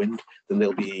 especially woodwind, then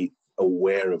they'll be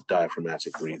aware of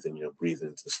diaphragmatic breathing, you know, breathing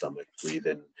into the stomach,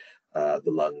 breathing the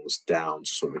lungs down to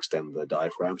sort of extend the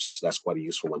diaphragm. So that's quite a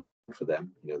useful one for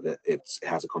them, that it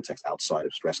has a context outside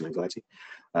of stress and anxiety.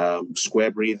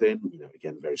 Square breathing,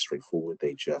 again, very straightforward.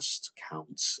 They just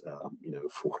count,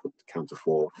 count to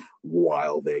 4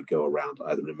 while they go around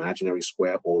either an imaginary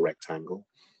square or rectangle.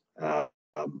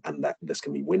 And that this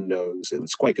can be windows, and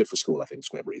it's quite good for school, I think,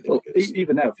 square breathing. Well,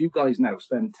 even now, if you guys now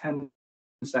spend 10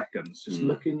 seconds just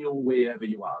looking your wherever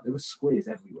you are, there are squares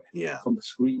everywhere. Yeah. From the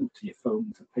screen to your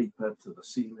phone to paper to the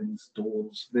ceilings,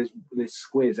 doors. There's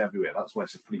squares everywhere. That's why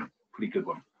it's a pretty good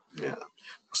one. Yeah.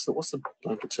 What's the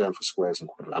blanket term for squares and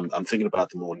quadrilaterals? I'm thinking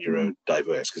about the more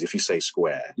neurodiverse, because if you say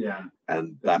square,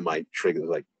 and that might trigger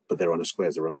but they're on a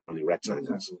squares, they're only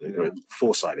rectangles. They're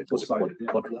four-sided.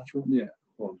 Quadrilateral? Yeah.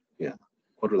 Yeah.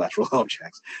 Quadrilateral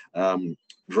objects.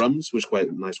 Drums was quite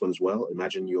a nice one as well.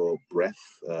 Imagine your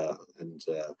breath and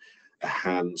a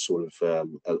hand sort of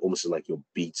almost like you're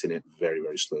beating it very,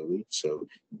 very slowly. So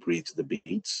breathe to the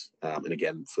beat. And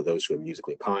again, for those who are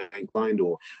musically inclined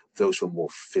or those who are more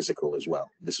physical as well,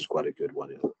 this is quite a good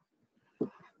one.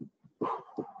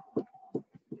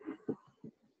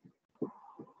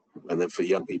 And then for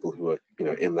young people who are,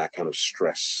 in that kind of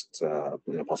stressed,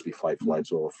 possibly fight,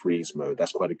 flight, or freeze mode,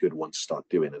 that's quite a good one to start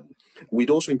doing. And we'd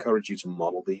also encourage you to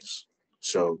model these.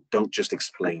 So don't just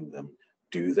explain them,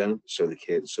 do them, so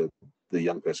the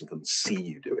young person can see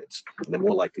you do it. And they're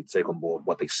more likely to take on board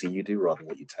what they see you do rather than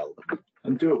what you tell them.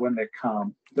 And do it when they're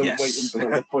calm. Don't wait until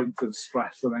the point of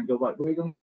stress and then go, right, we're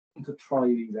going to try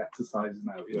these exercises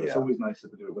now. It's always nicer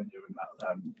to do it when you're in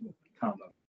that calm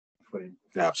frame.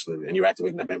 Absolutely. And you're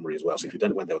activating that memory as well. So if you've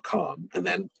done it when they were calm, and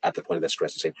then at the point of their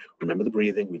stress, you say, remember the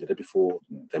breathing, we did it before,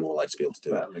 they're more likely to be able to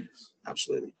do it.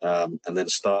 Absolutely. And then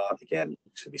star, again,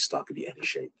 could be any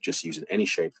shape. Just using any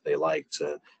shape that they like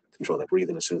to control their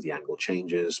breathing. As soon as the angle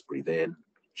changes, breathe in,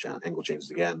 angle changes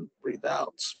again, breathe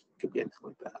out. Could be anything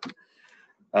like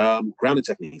that. Grounded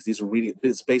techniques.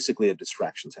 It's basically a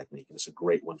distraction technique, and it's a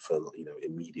great one for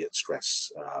immediate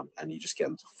stress. And you just get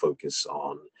them to focus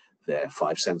on their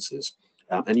 5 senses,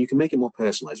 and you can make it more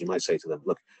personalized. You might say to them,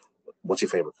 look, what's your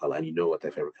favorite color? And you know what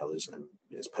their favorite color is, and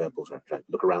it's purple. So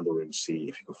look around the room, see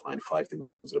if you can find 5 things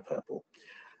that are purple.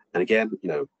 And again,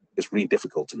 it's really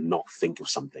difficult to not think of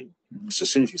something. So as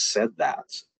soon as you said that,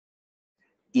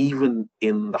 even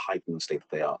in the heightened state that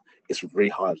they are, it's very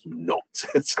hard not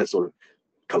to sort of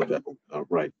color purple,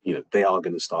 right? They are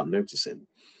going to start noticing.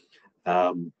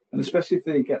 And especially if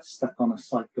they get stuck on a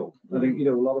cycle. I think,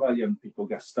 a lot of our young people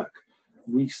get stuck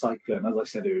recycling. As I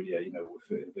said earlier,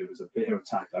 if there was a bear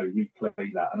attack, I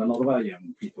replay that. And a lot of our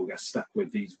young people get stuck with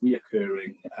these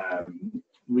reoccurring,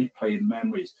 replaying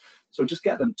memories. So just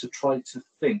get them to try to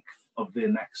think of their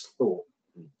next thought.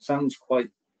 Sounds quite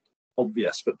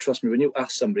obvious, but trust me, when you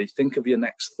ask somebody, think of your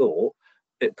next thought,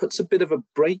 it puts a bit of a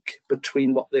break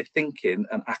between what they're thinking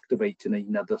and activating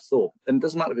another thought. And it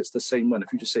doesn't matter if it's the same one.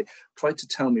 If you just say, try to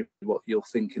tell me what you're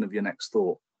thinking of your next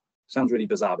thought. Sounds really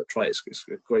bizarre, but try it. It's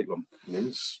a great one.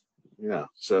 Yes. Yeah.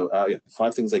 So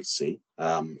 5 things they can see,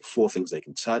 4 things they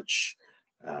can touch,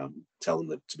 tell them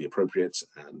that to be appropriate,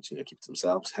 and keep it to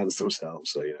themselves, hands to themselves.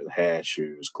 So hair,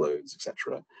 shoes, clothes,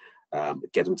 etc.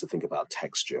 Get them to think about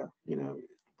texture.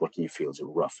 What can you feel? Is it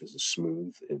rough? Is it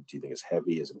smooth? Do you think it's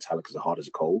heavy? Is it metallic? Is it hot? Is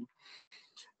it cold?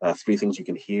 3 things you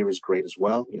can hear is great as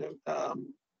well.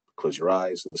 Close your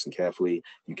eyes, listen carefully.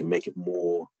 You can make it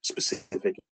more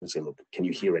specific and say, look, can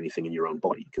you hear anything in your own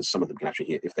body? Because some of them can actually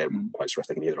hear, if they're quite stressed,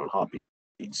 they can hear their own heartbeats.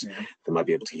 They might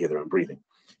be able to hear their own breathing.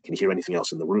 Can you hear anything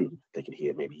else in the room? They can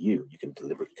hear maybe you. You can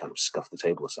deliberately kind of scuff the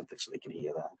table or something so they can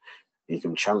hear that. And you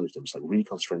can challenge them. So really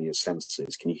concentrating your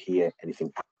senses. Can you hear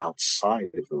anything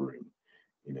outside of the room?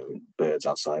 Birds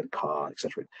outside, car,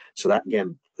 etc. So that,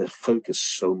 again, they're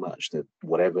focused so much that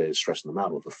whatever is stressing them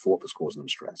out or the thought that's causing them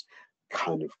stress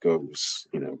kind of goes,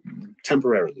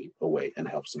 temporarily away and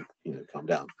helps them, calm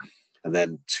down. And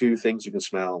then 2 things you can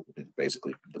smell,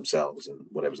 basically themselves and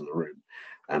whatever's in the room.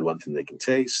 And 1 thing they can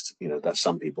taste, that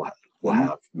some people will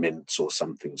have mints or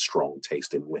something strong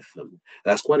tasting with them.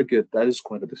 That is quite a good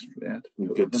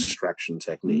distraction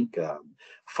technique.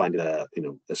 Finding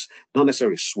this not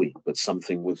necessarily sweet, but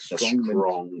something with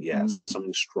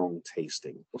something strong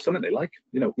tasting. Or something they like,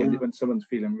 when someone's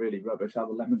feeling really rubbish, have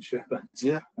a lemon sherbet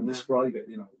and describe it,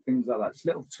 things like that. It's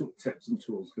little tips and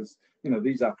tools, because,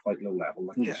 these are quite low level,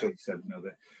 like you said,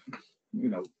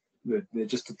 they're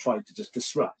just to try to just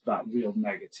disrupt that real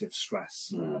negative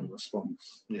stress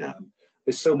response.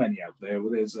 There's so many out there.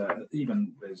 There's an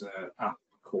app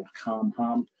called Calm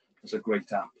Harm. It's a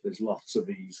great app. There's lots of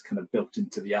these kind of built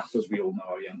into the app. As we all know,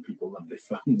 our young people love their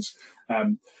phones.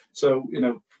 So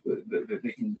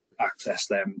they can access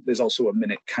them. There's also a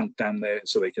minute countdown there,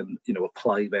 so they can, you know,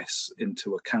 apply this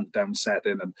into a countdown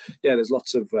setting. And yeah, there's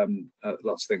lots of things.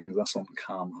 That's on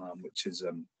Calm Harm, which is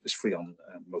free on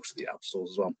most of the app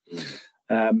stores as well.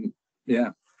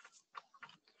 Yeah.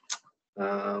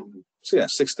 So yeah,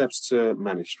 6 steps to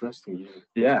manage stress.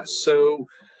 Yeah. So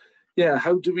yeah,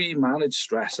 how do we manage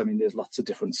stress? I mean, there's lots of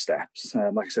different steps.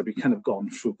 Like I said, we've kind of gone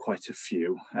through quite a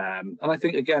few. And I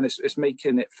think, again, it's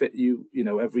making it fit you. You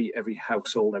know, every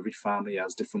household, every family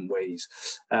has different ways.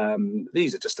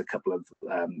 These are just a couple of,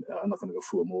 I'm not going to go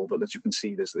through them all, but as you can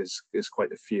see, there's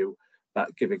quite a few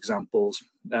that give examples.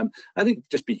 I think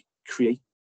just be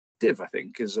creative, I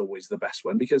think, is always the best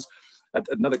one, because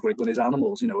another great one is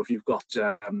animals. You know, if you've got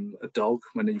a dog,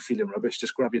 when you're feeling rubbish,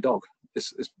 just grab your dog.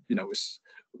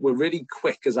 We're really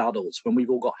quick as adults. When we've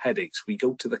all got headaches, we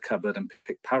go to the cupboard and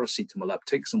pick paracetamol up,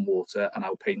 take some water, and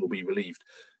our pain will be relieved.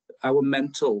 Our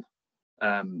mental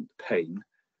pain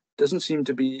doesn't seem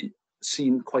to be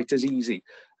seen quite as easy.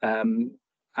 And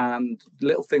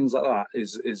little things like that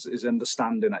is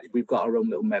understanding that we've got our own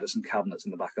little medicine cabinets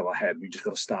in the back of our head. We just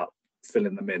got to start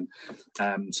filling them in.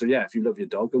 So yeah, if you love your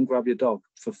dog, go and grab your dog.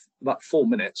 For that 4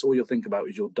 minutes, all you'll think about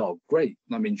is your dog. Great.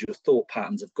 That means your thought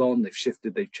patterns have gone, they've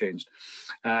shifted, they've changed.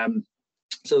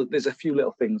 So there's a few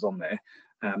little things on there.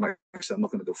 Like I said, I'm not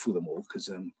going to go through them all because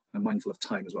I'm mindful of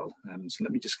time as well. So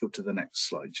let me just go to the next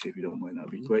slide, if you don't mind.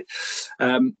 That'd be great.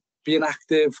 Being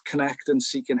active, connect, and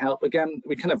seeking help. Again,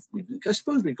 I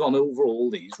suppose we've gone over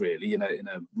all these really in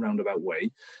a roundabout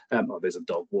way. Oh, there's a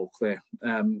dog walk there.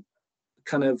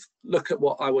 Kind of look at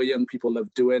what our young people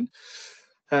love doing,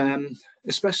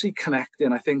 especially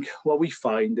connecting. I think what we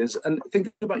find is, and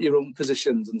think about your own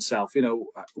positions and self, you know,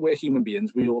 we're human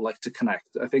beings, we all like to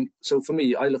connect. I think, so for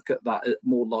me, I look at that as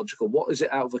more logical. What is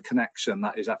it out of a connection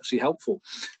that is actually helpful?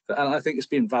 And I think it's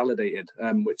been validated,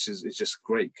 which is just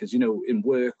great, because, you know, in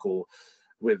work or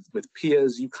with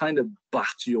peers, you kind of bat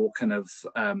your kind of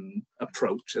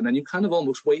approach, and then you kind of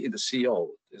almost waiting to see,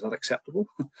 oh, is that acceptable?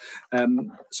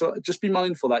 So just be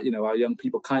mindful that, you know, our young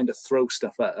people kind of throw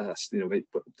stuff at us. You know, they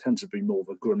tend to be more of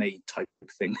a grenade type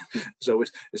thing. So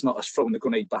it's not us throwing the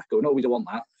grenade back going, oh, we don't want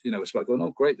that. You know, it's about going,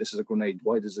 oh, great, this is a grenade.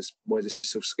 Why is this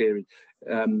so scary?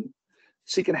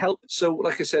 Seeking help. So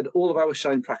like I said, all of our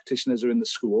Shine practitioners are in the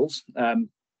schools.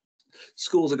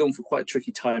 Schools are going for quite a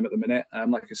tricky time at the minute.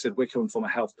 Like I said, we're coming from a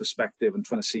health perspective and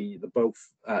trying to see the both,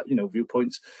 you know,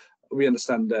 viewpoints. We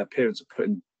understand parents are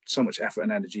putting so much effort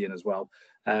and energy in as well.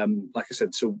 Like I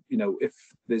said, so, you know, if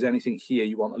there's anything here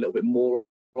you want a little bit more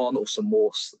on, or some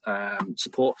more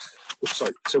support.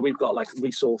 Sorry, so we've got like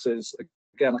resources.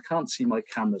 Again, I can't see my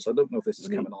cameras. I don't know if this is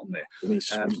coming on there. Let me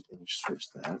switch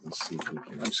that and see if we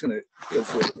can. I'm just going to go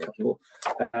through a couple.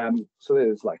 So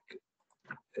there's like,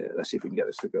 let's see if we can get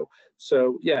this to go.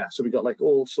 So yeah, so we've got like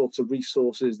all sorts of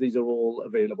resources. These are all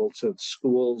available to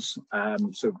schools.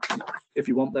 So if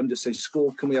you want them, just say,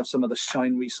 school, can we have some of the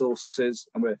Shine resources?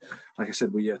 And we're, like I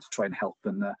said, we're here to try and help.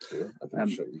 And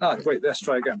great, let's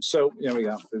try again. So here we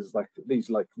go. There's like these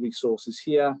like resources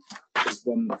here. There's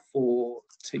one for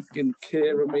taking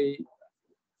care of me.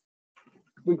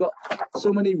 We've got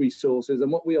so many resources,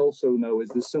 and what we also know is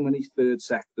there's so many third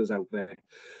sectors out there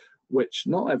which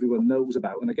not everyone knows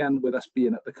about. And again, with us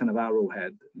being at the kind of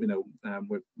arrowhead, you know,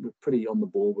 we're pretty on the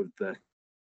ball with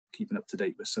keeping up to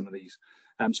date with some of these.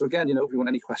 So again, you know, if you want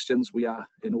any questions, we are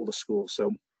in all the schools.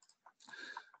 So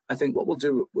I think what we'll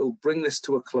do, we'll bring this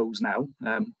to a close now,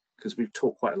 because we've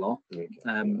talked quite a lot.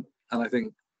 And I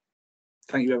think,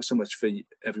 thank you ever so much for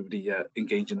everybody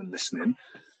engaging and listening.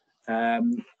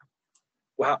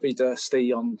 We're happy to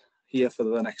stay on here for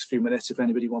the next few minutes. If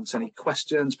anybody wants any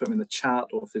questions, put them in the chat,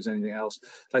 or if there's anything else.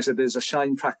 Like I said, there's a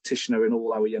Shine practitioner in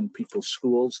all our young people's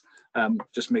schools.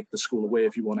 Just make the school aware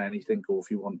if you want anything, or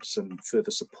if you want some further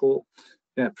support.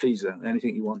 Yeah, please,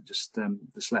 anything you want, just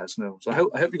let us know. So I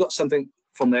hope you got something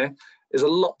from there. There's a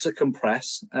lot to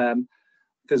compress,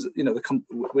 because, you know,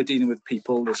 we're dealing with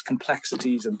people. There's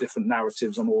complexities and different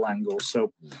narratives on all angles.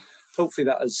 So hopefully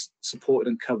that has supported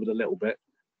and covered a little bit.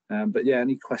 But yeah,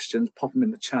 any questions, pop them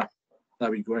in the chat.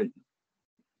 That'd be great.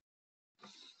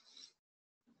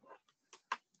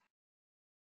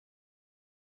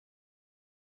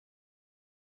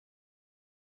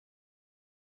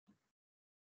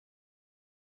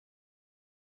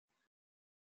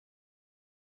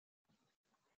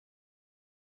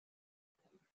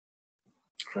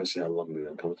 Try to see how long the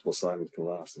uncomfortable silence can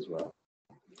last as well.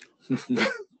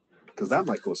 Because that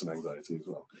might cause some anxiety as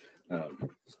well.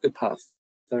 It's a good part of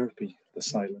therapy, the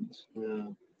silence. Yeah.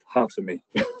 Hard for me.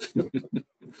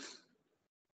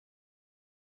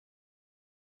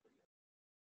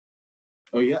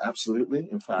 Oh yeah, absolutely.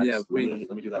 In fact, Yeah, let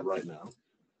me do that right now.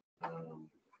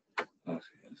 Okay.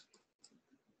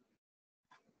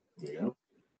 There you go.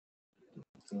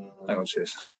 Hang on,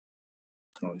 cheers.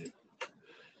 Oh, yeah.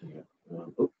 Yeah.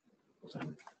 Oh, what's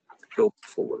happening? Go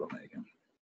forward on it again.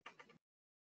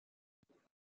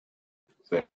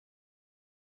 There.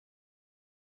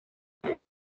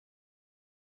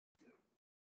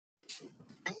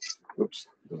 Oops,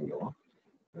 doesn't go off.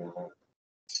 Here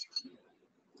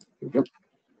we go.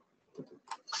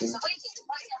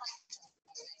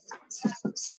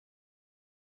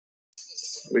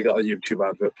 We got a YouTube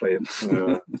advert playing.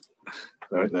 All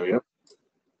right, there we go.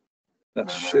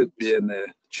 That should be in the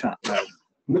chat now.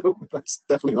 No, that's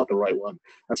definitely not the right one.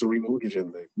 That's a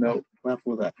remortgaging thing. No, Laugh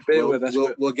with that. bear with us.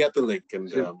 We'll get the link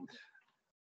and a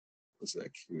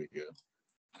sec. Here we go.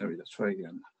 There we go. Let's try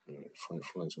again.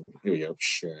 Here we go.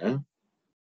 Share.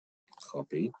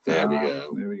 Copy. There we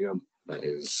go. There we go. That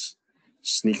is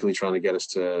sneakily trying to get us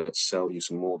to sell you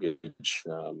some mortgage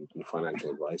and financial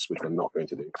advice, which we're not going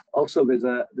to do. Also,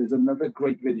 there's another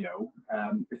great video.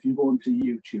 If you go onto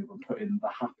YouTube and put in The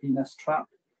Happiness Trap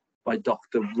by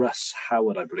Dr. Russ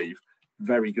Howard, I believe.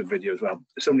 Very good video as well.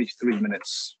 It's only 3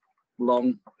 minutes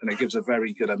long, and it gives a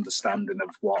very good understanding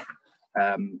of what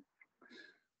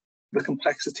the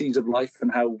complexities of life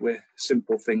and how we're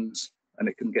simple things, and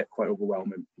it can get quite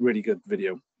overwhelming. Really good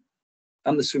video.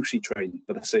 And the sushi train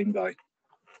for the same guy.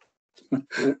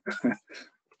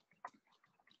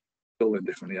 All in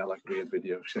differently. I like weird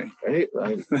videos. Hey,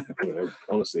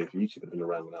 honestly, if YouTube had been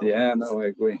around now. Yeah, no, I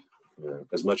agree.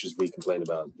 As much as we complain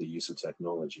about the use of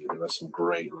technology, there are some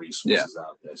great resources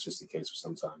out there. It's just a case of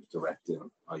sometimes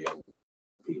directing our young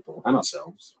people and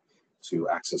ourselves to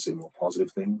accessing more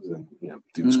positive things and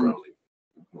do the scrolling.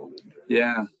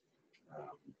 Yeah.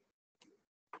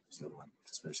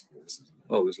 Conspiracy theories.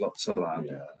 Oh, there's lots of that.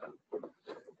 Yeah.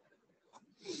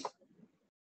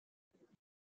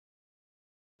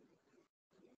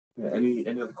 Any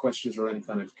other questions or any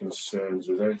kind of concerns?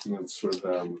 Or is there anything that's sort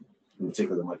of in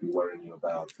particular that might be worrying you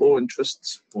about? Or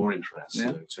interests. Or interests, yeah.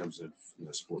 In terms of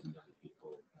supporting young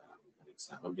people,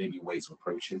 or maybe ways of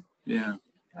approaching. Yeah.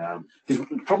 Because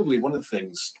probably one of the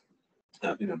things,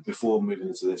 before moving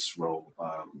into this role,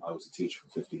 I was a teacher for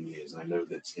 15 years, and I know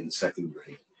that in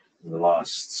secondary, in the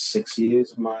last 6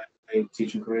 years of my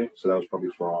teaching career, so that was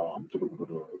probably from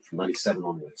 97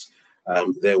 onwards,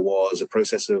 there was a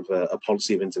process of a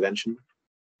policy of intervention.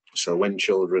 So when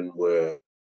children were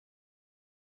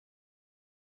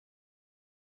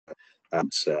at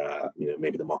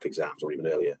maybe the mock exams or even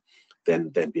earlier,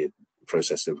 then there'd be a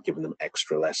process of giving them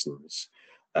extra lessons.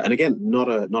 And again, not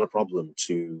a problem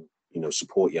to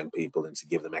support young people and to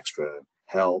give them extra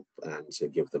help and to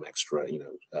give them extra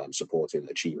support in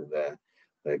achieving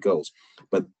their goals.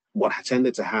 But what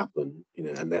tended to happen,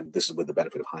 and then this is with the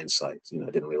benefit of hindsight, I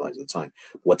didn't realize at the time,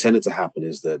 what tended to happen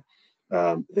is that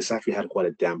this actually had quite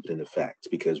a dampening effect,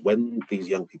 because when these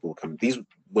young people come, these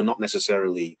were not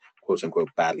necessarily quote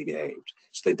unquote badly behaved.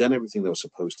 So they'd done everything they were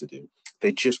supposed to do.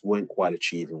 They just weren't quite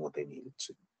achieving what they needed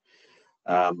to.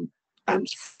 And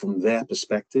from their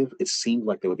perspective, it seemed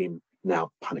like they were being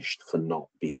now punished for not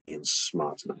being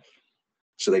smart enough.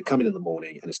 So they come in the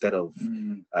morning, and instead of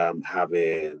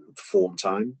having form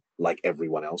time like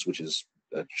everyone else, which is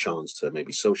a chance to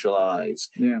maybe socialize,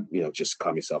 just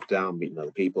calm yourself down, meeting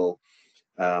other people,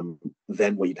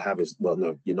 then what you'd have is, well,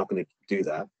 no, you're not going to do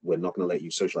that. We're not going to let you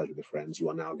socialize with your friends. You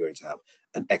are now going to have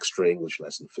an extra English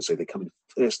lesson. So they come in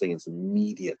first thing into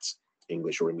immediate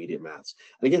English or immediate maths.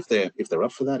 And again, if they're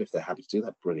up for that, if they're happy to do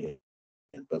that, brilliant.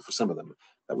 But for some of them,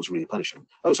 that was really punishing.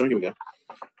 Oh, sorry, here we go.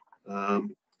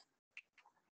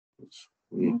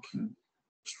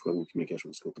 Struggling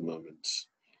communication school at the moment.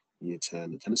 Year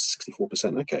 10 is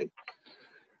 64%. Okay.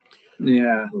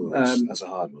 Yeah. Ooh, that's a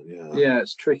hard one. Yeah. Yeah,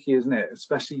 it's tricky, isn't it?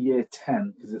 Especially year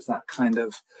 10, because it's that kind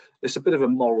of, it's a bit of a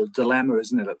moral dilemma,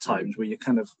 isn't it, at times, where you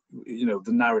kind of, the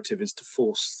narrative is to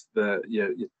force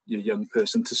your young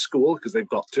person to school because they've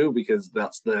got to, because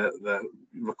that's the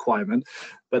requirement,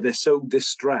 but they're so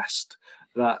distressed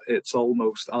that it's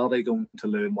almost, are they going to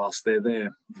learn whilst they're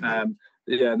there?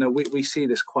 We see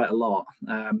this quite a lot.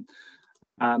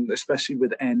 And especially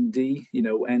with ND,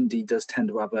 ND does tend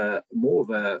to have their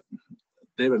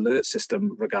alert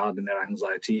system regarding their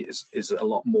anxiety is a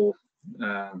lot more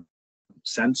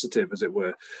sensitive, as it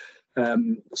were.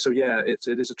 It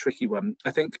is a tricky one.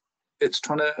 I think it's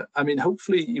trying to,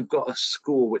 hopefully you've got a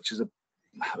school which is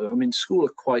school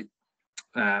are quite,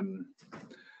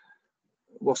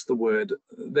 what's the word?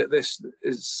 This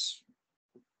is,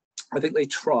 I think they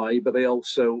try, but they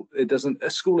also, a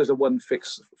school is a one fit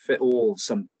all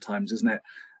sometimes, isn't it?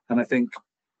 And I think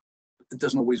it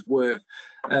doesn't always work.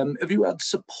 Have you had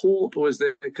support, or is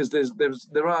there, because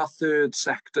there are third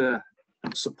sector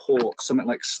support, something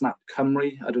like Snap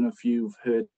Cymru? I don't know if you've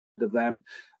heard of them.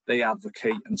 They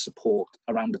advocate and support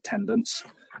around attendance.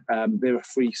 They're a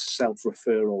free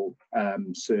self-referral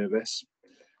service.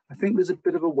 I think there's a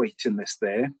bit of a waiting list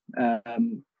there,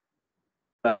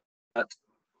 but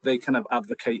they kind of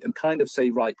advocate and kind of say,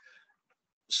 right,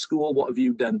 school, what have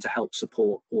you done to help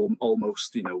support, or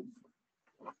almost, you know,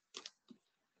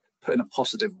 put in a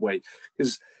positive way?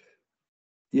 Because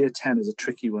year 10 is a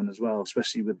tricky one as well,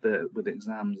 especially with the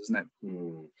exams, isn't it?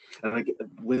 And I get,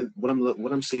 with what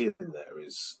I'm seeing there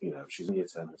is, you know, she's in year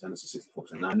 10, attendance is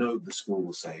 64%. Now I know the school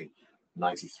will say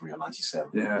 93 or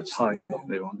 97. Yeah, it's high.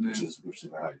 They want, which is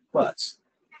very high. But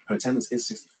her attendance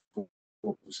is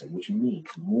 64%, which means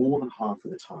more than half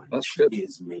of the time she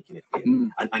is making it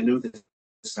in. And I know this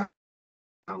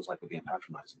sounds like we're being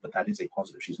patronizing, but that is a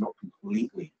positive. She's not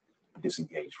completely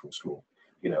disengaged from school.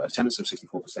 You know, attendance of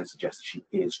 64% suggests that she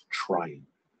is trying,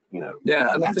 you know,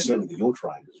 yeah, and certainly you're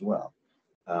trying as well.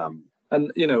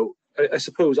 And, you know, I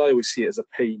suppose I always see it as a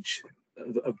page,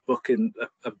 a book in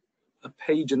a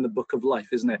page in the book of life,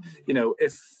 isn't it? You know,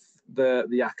 if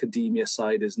the academia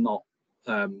side is not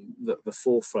the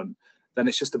forefront, then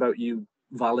it's just about you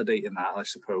validating that, I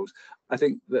suppose. I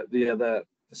think that the other,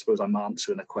 I suppose I'm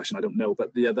answering a question, I don't know,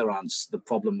 but the other answer, the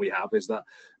problem we have is that,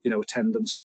 you know,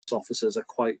 attendance officers are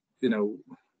quite, you know,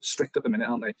 strict at the minute,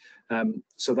 aren't they?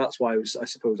 So that's why I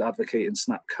suppose advocating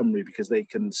Snap Cymru, because they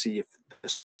can see if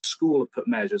the school have put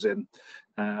measures in,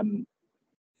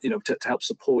 you know, to help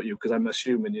support you, because I'm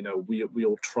assuming, you know, we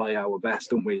all try our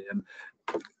best, don't we? And,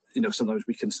 you know, sometimes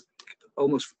we can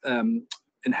almost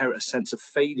inherit a sense of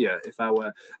failure if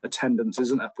our attendance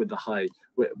isn't up with the high,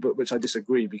 but which I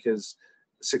disagree, because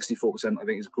 64% I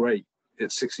think is great.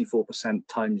 It's 64%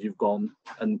 times you've gone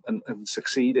and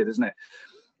succeeded, isn't it?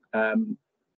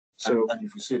 So and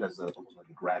if you see it as almost like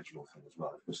a gradual thing as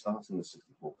well, if we're starting at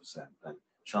 64%, then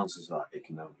chances are it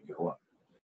can only go up.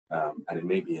 And it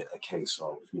may be a case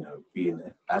of, you know, being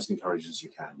as encouraged as you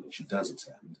can when she does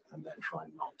attend, and then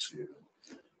trying not to,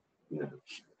 you know.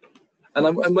 And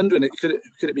I'm wondering, could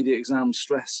it be the exam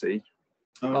stress? See?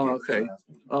 Oh, okay.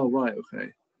 Oh, right.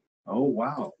 Okay. Oh,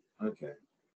 wow. Okay.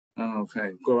 Oh,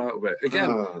 okay. Grow out of it again.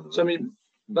 So I mean,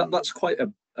 that's quite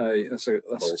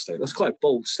that's quite a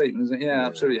bold statement, isn't it? Yeah,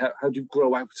 absolutely. How do you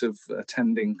grow out of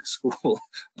attending school?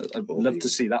 I'd love to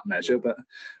see that measure, but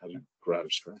how do you grow out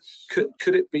of stress?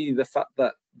 Could it be the fact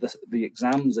that the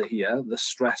exams are here, the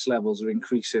stress levels are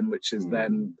increasing, which is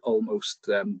then almost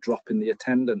dropping the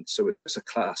attendance? So it's a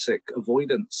classic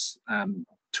avoidance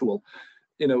tool.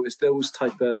 You know, it's those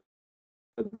type of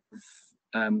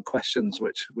questions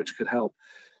which could help.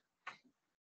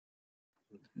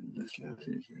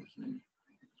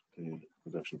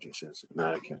 Production GCSE.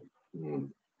 Okay.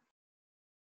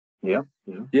 Yeah.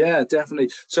 Yeah,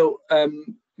 definitely. So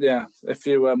yeah, if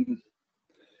you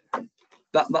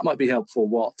that might be helpful.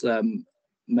 What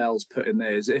Mel's put in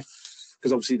there is, if,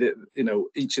 because obviously you know,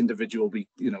 each individual, we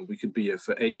could be here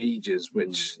for ages,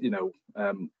 which you know,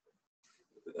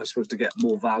 I suppose to get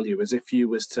more value is if you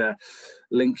was to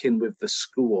link in with the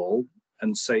school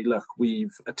and say, look,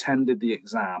 we've attended the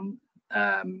exam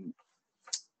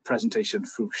presentation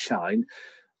through Shine,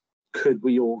 could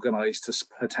we organise to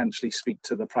potentially speak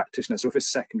to the practitioner? So if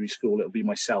it's secondary school, it'll be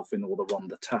myself in all the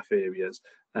Rhondda Taff areas,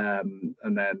 and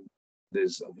then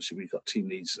there's obviously, we've got team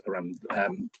leads around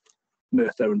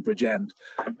Merthyr and Bridgend.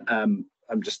 I'm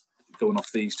just going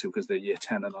off these two because they're year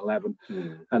 10 and 11,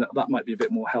 and that might be a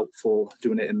bit more helpful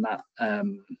doing it in that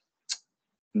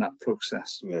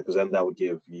process. Yeah, because then that would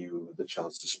give you the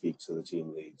chance to speak to the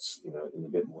team leads, you know, in a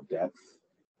bit more depth,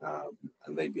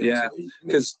 and they'd be able to,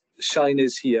 because Shine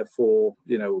is here for,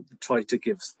 you know, try to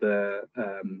give the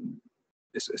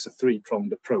it's a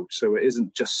three-pronged approach. So it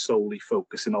isn't just solely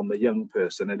focusing on the young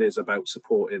person, it is about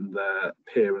supporting the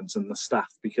parents and the staff,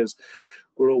 because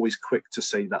we're always quick to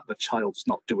say that the child's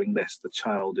not doing this, the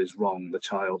child is wrong, the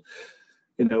child,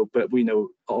 you know, but we know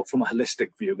from a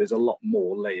holistic view there's a lot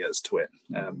more layers to it,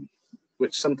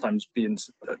 which sometimes being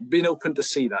open to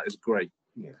see that is great.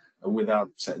 Yeah, and without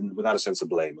a sense of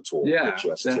blame at all. Yeah,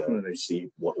 just definitely. To see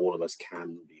what all of us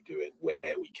can be doing where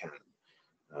we can,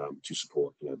 to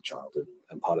support, you know, the child,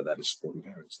 and part of that is supporting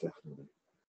parents, definitely.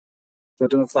 I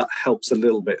don't know if that helps a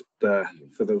little bit for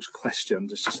those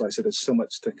questions. It's just like I said, there's so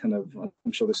much to kind of,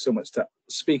 I'm sure there's so much to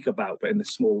speak about, but in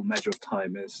this small measure of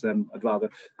time, is I'd rather,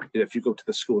 you know, if you go to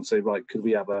the school and say, right, could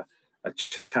we have a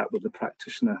chat with the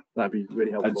practitioner, that'd be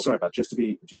really helpful. And sorry about, just to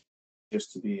be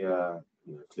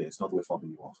you know, clear, it's not that we're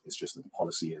fobbing you off, it's just that the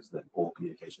policy is that all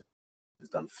communication is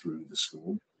done through the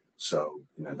school. So,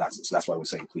 you know, that's why we're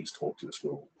saying please talk to the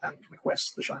school and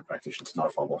request the Shine practitioner. It's not a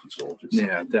fob off at all.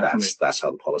 Yeah, definitely. That's how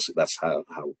the policy. That's how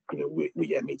you know we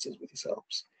get meetings with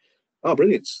yourselves. Oh,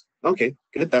 brilliant. Okay,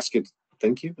 good. That's good.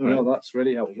 Thank you. No, that's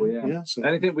really helpful. Yeah. So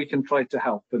anything we can try to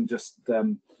help and just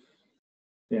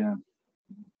yeah,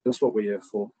 that's what we're here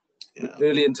for. yeah.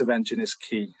 Early intervention is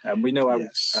key, and we know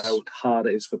how hard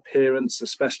it is for parents,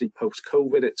 especially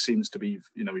post-COVID. It seems to be,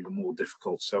 you know, even more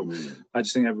difficult. So I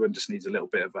just think everyone just needs a little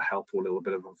bit of a help, or a little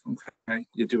bit of a, okay,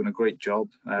 you're doing a great job,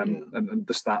 and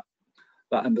just that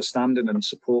understanding and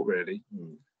support, really.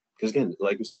 Because again,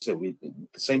 like we said,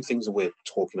 the same things that we're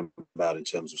talking about in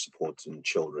terms of supporting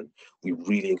children, we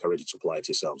really encourage you to apply it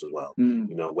to yourselves as well.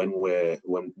 You know, when we're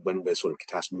sort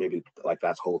of maybe like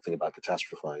that whole thing about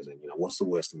catastrophizing, you know, what's the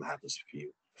worst thing that happens if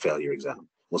you fail your exam?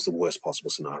 What's the worst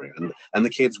possible scenario? And the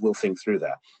kids will think through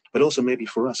that. But also maybe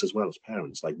for us as well as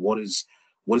parents, like what is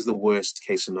the worst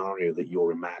case scenario that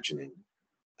you're imagining?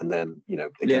 And then, you know,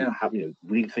 again,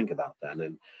 really think about that,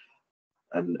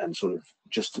 and sort of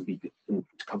just to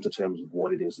come to terms with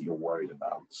what it is that you're worried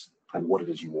about and what it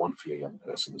is you want for your young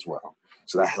person as well.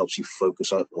 So that helps you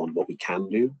focus on what we can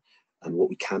do and what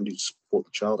we can do to support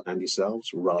the child and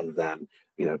yourselves, rather than,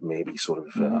 you know, maybe sort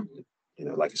of, you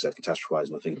know, like I said,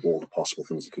 catastrophizing. I think all the possible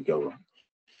things that could go wrong.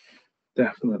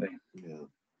 Definitely. Yeah.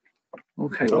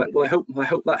 Okay, well, I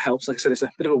hope that helps. Like I said, it's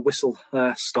a bit of a whistle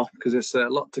stop, because it's a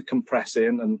lot to compress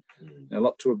in and a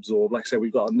lot to absorb. Like I said,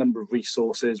 we've got a number of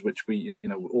resources which we, you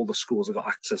know, all the schools have got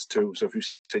access to. So if you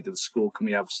say to the school, can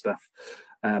we have stuff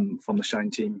from the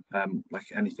Shine team, like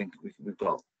anything, we've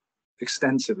got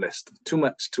extensive list. Too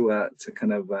much to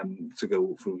kind of to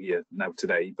go through here now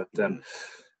today, but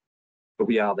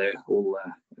we are there all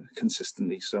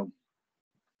consistently. So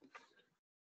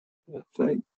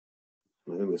great.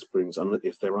 I think this brings on,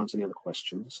 if there aren't any other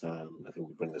questions, I think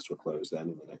we'll bring this to a close then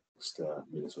in the next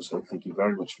minutes or so. Thank you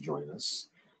very much for joining us.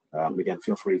 Again,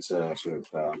 feel free to sort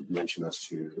of mention us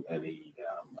to any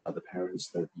other parents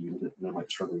that you know might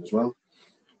be struggling as well.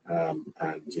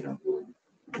 And, you know,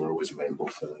 we're always available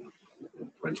for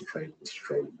parental training, teacher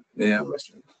training, and all the rest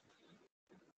of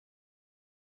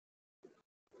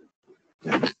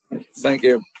it. Yeah. Thank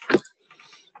you.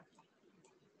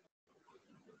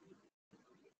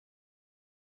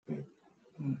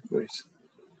 Great.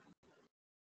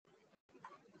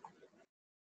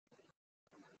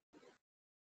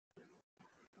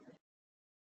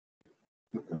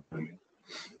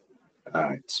 All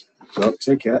right. So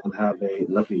take care and have a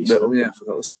lovely Easter. Yeah, I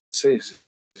forgot to say.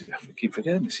 I keep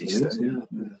forgetting it's Easter.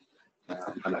 And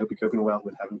I hope you're coping well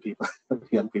with having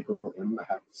young people in the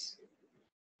house.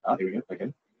 Here we go.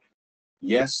 Okay.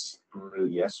 Yes.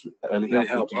 Early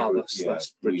help.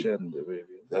 That's Bridgend.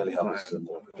 Early help is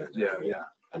more Bridgend. Yeah.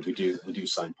 And we do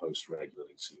signpost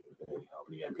regularly to early help.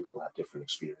 And again, people have different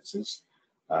experiences,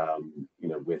 you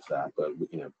know, with that. But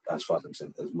you know, as far as I'm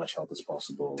saying, as much help as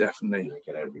possible. Definitely. You know,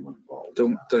 get everyone involved.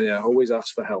 Don't always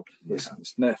ask for help. Yeah.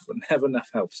 It's never enough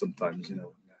help sometimes, you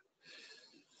know.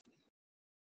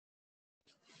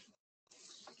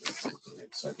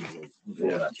 So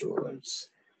that's your words.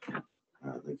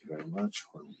 Thank you very much.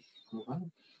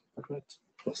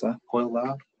 What's that? Hoil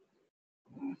Lab.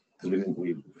 Because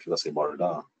we let's say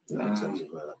Borada in terms of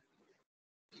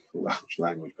Welsh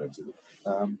language purposes.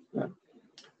 Yeah.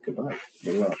 Goodbye.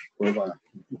 Very well. Bye.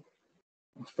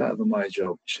 It's better than my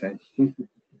job, Shane.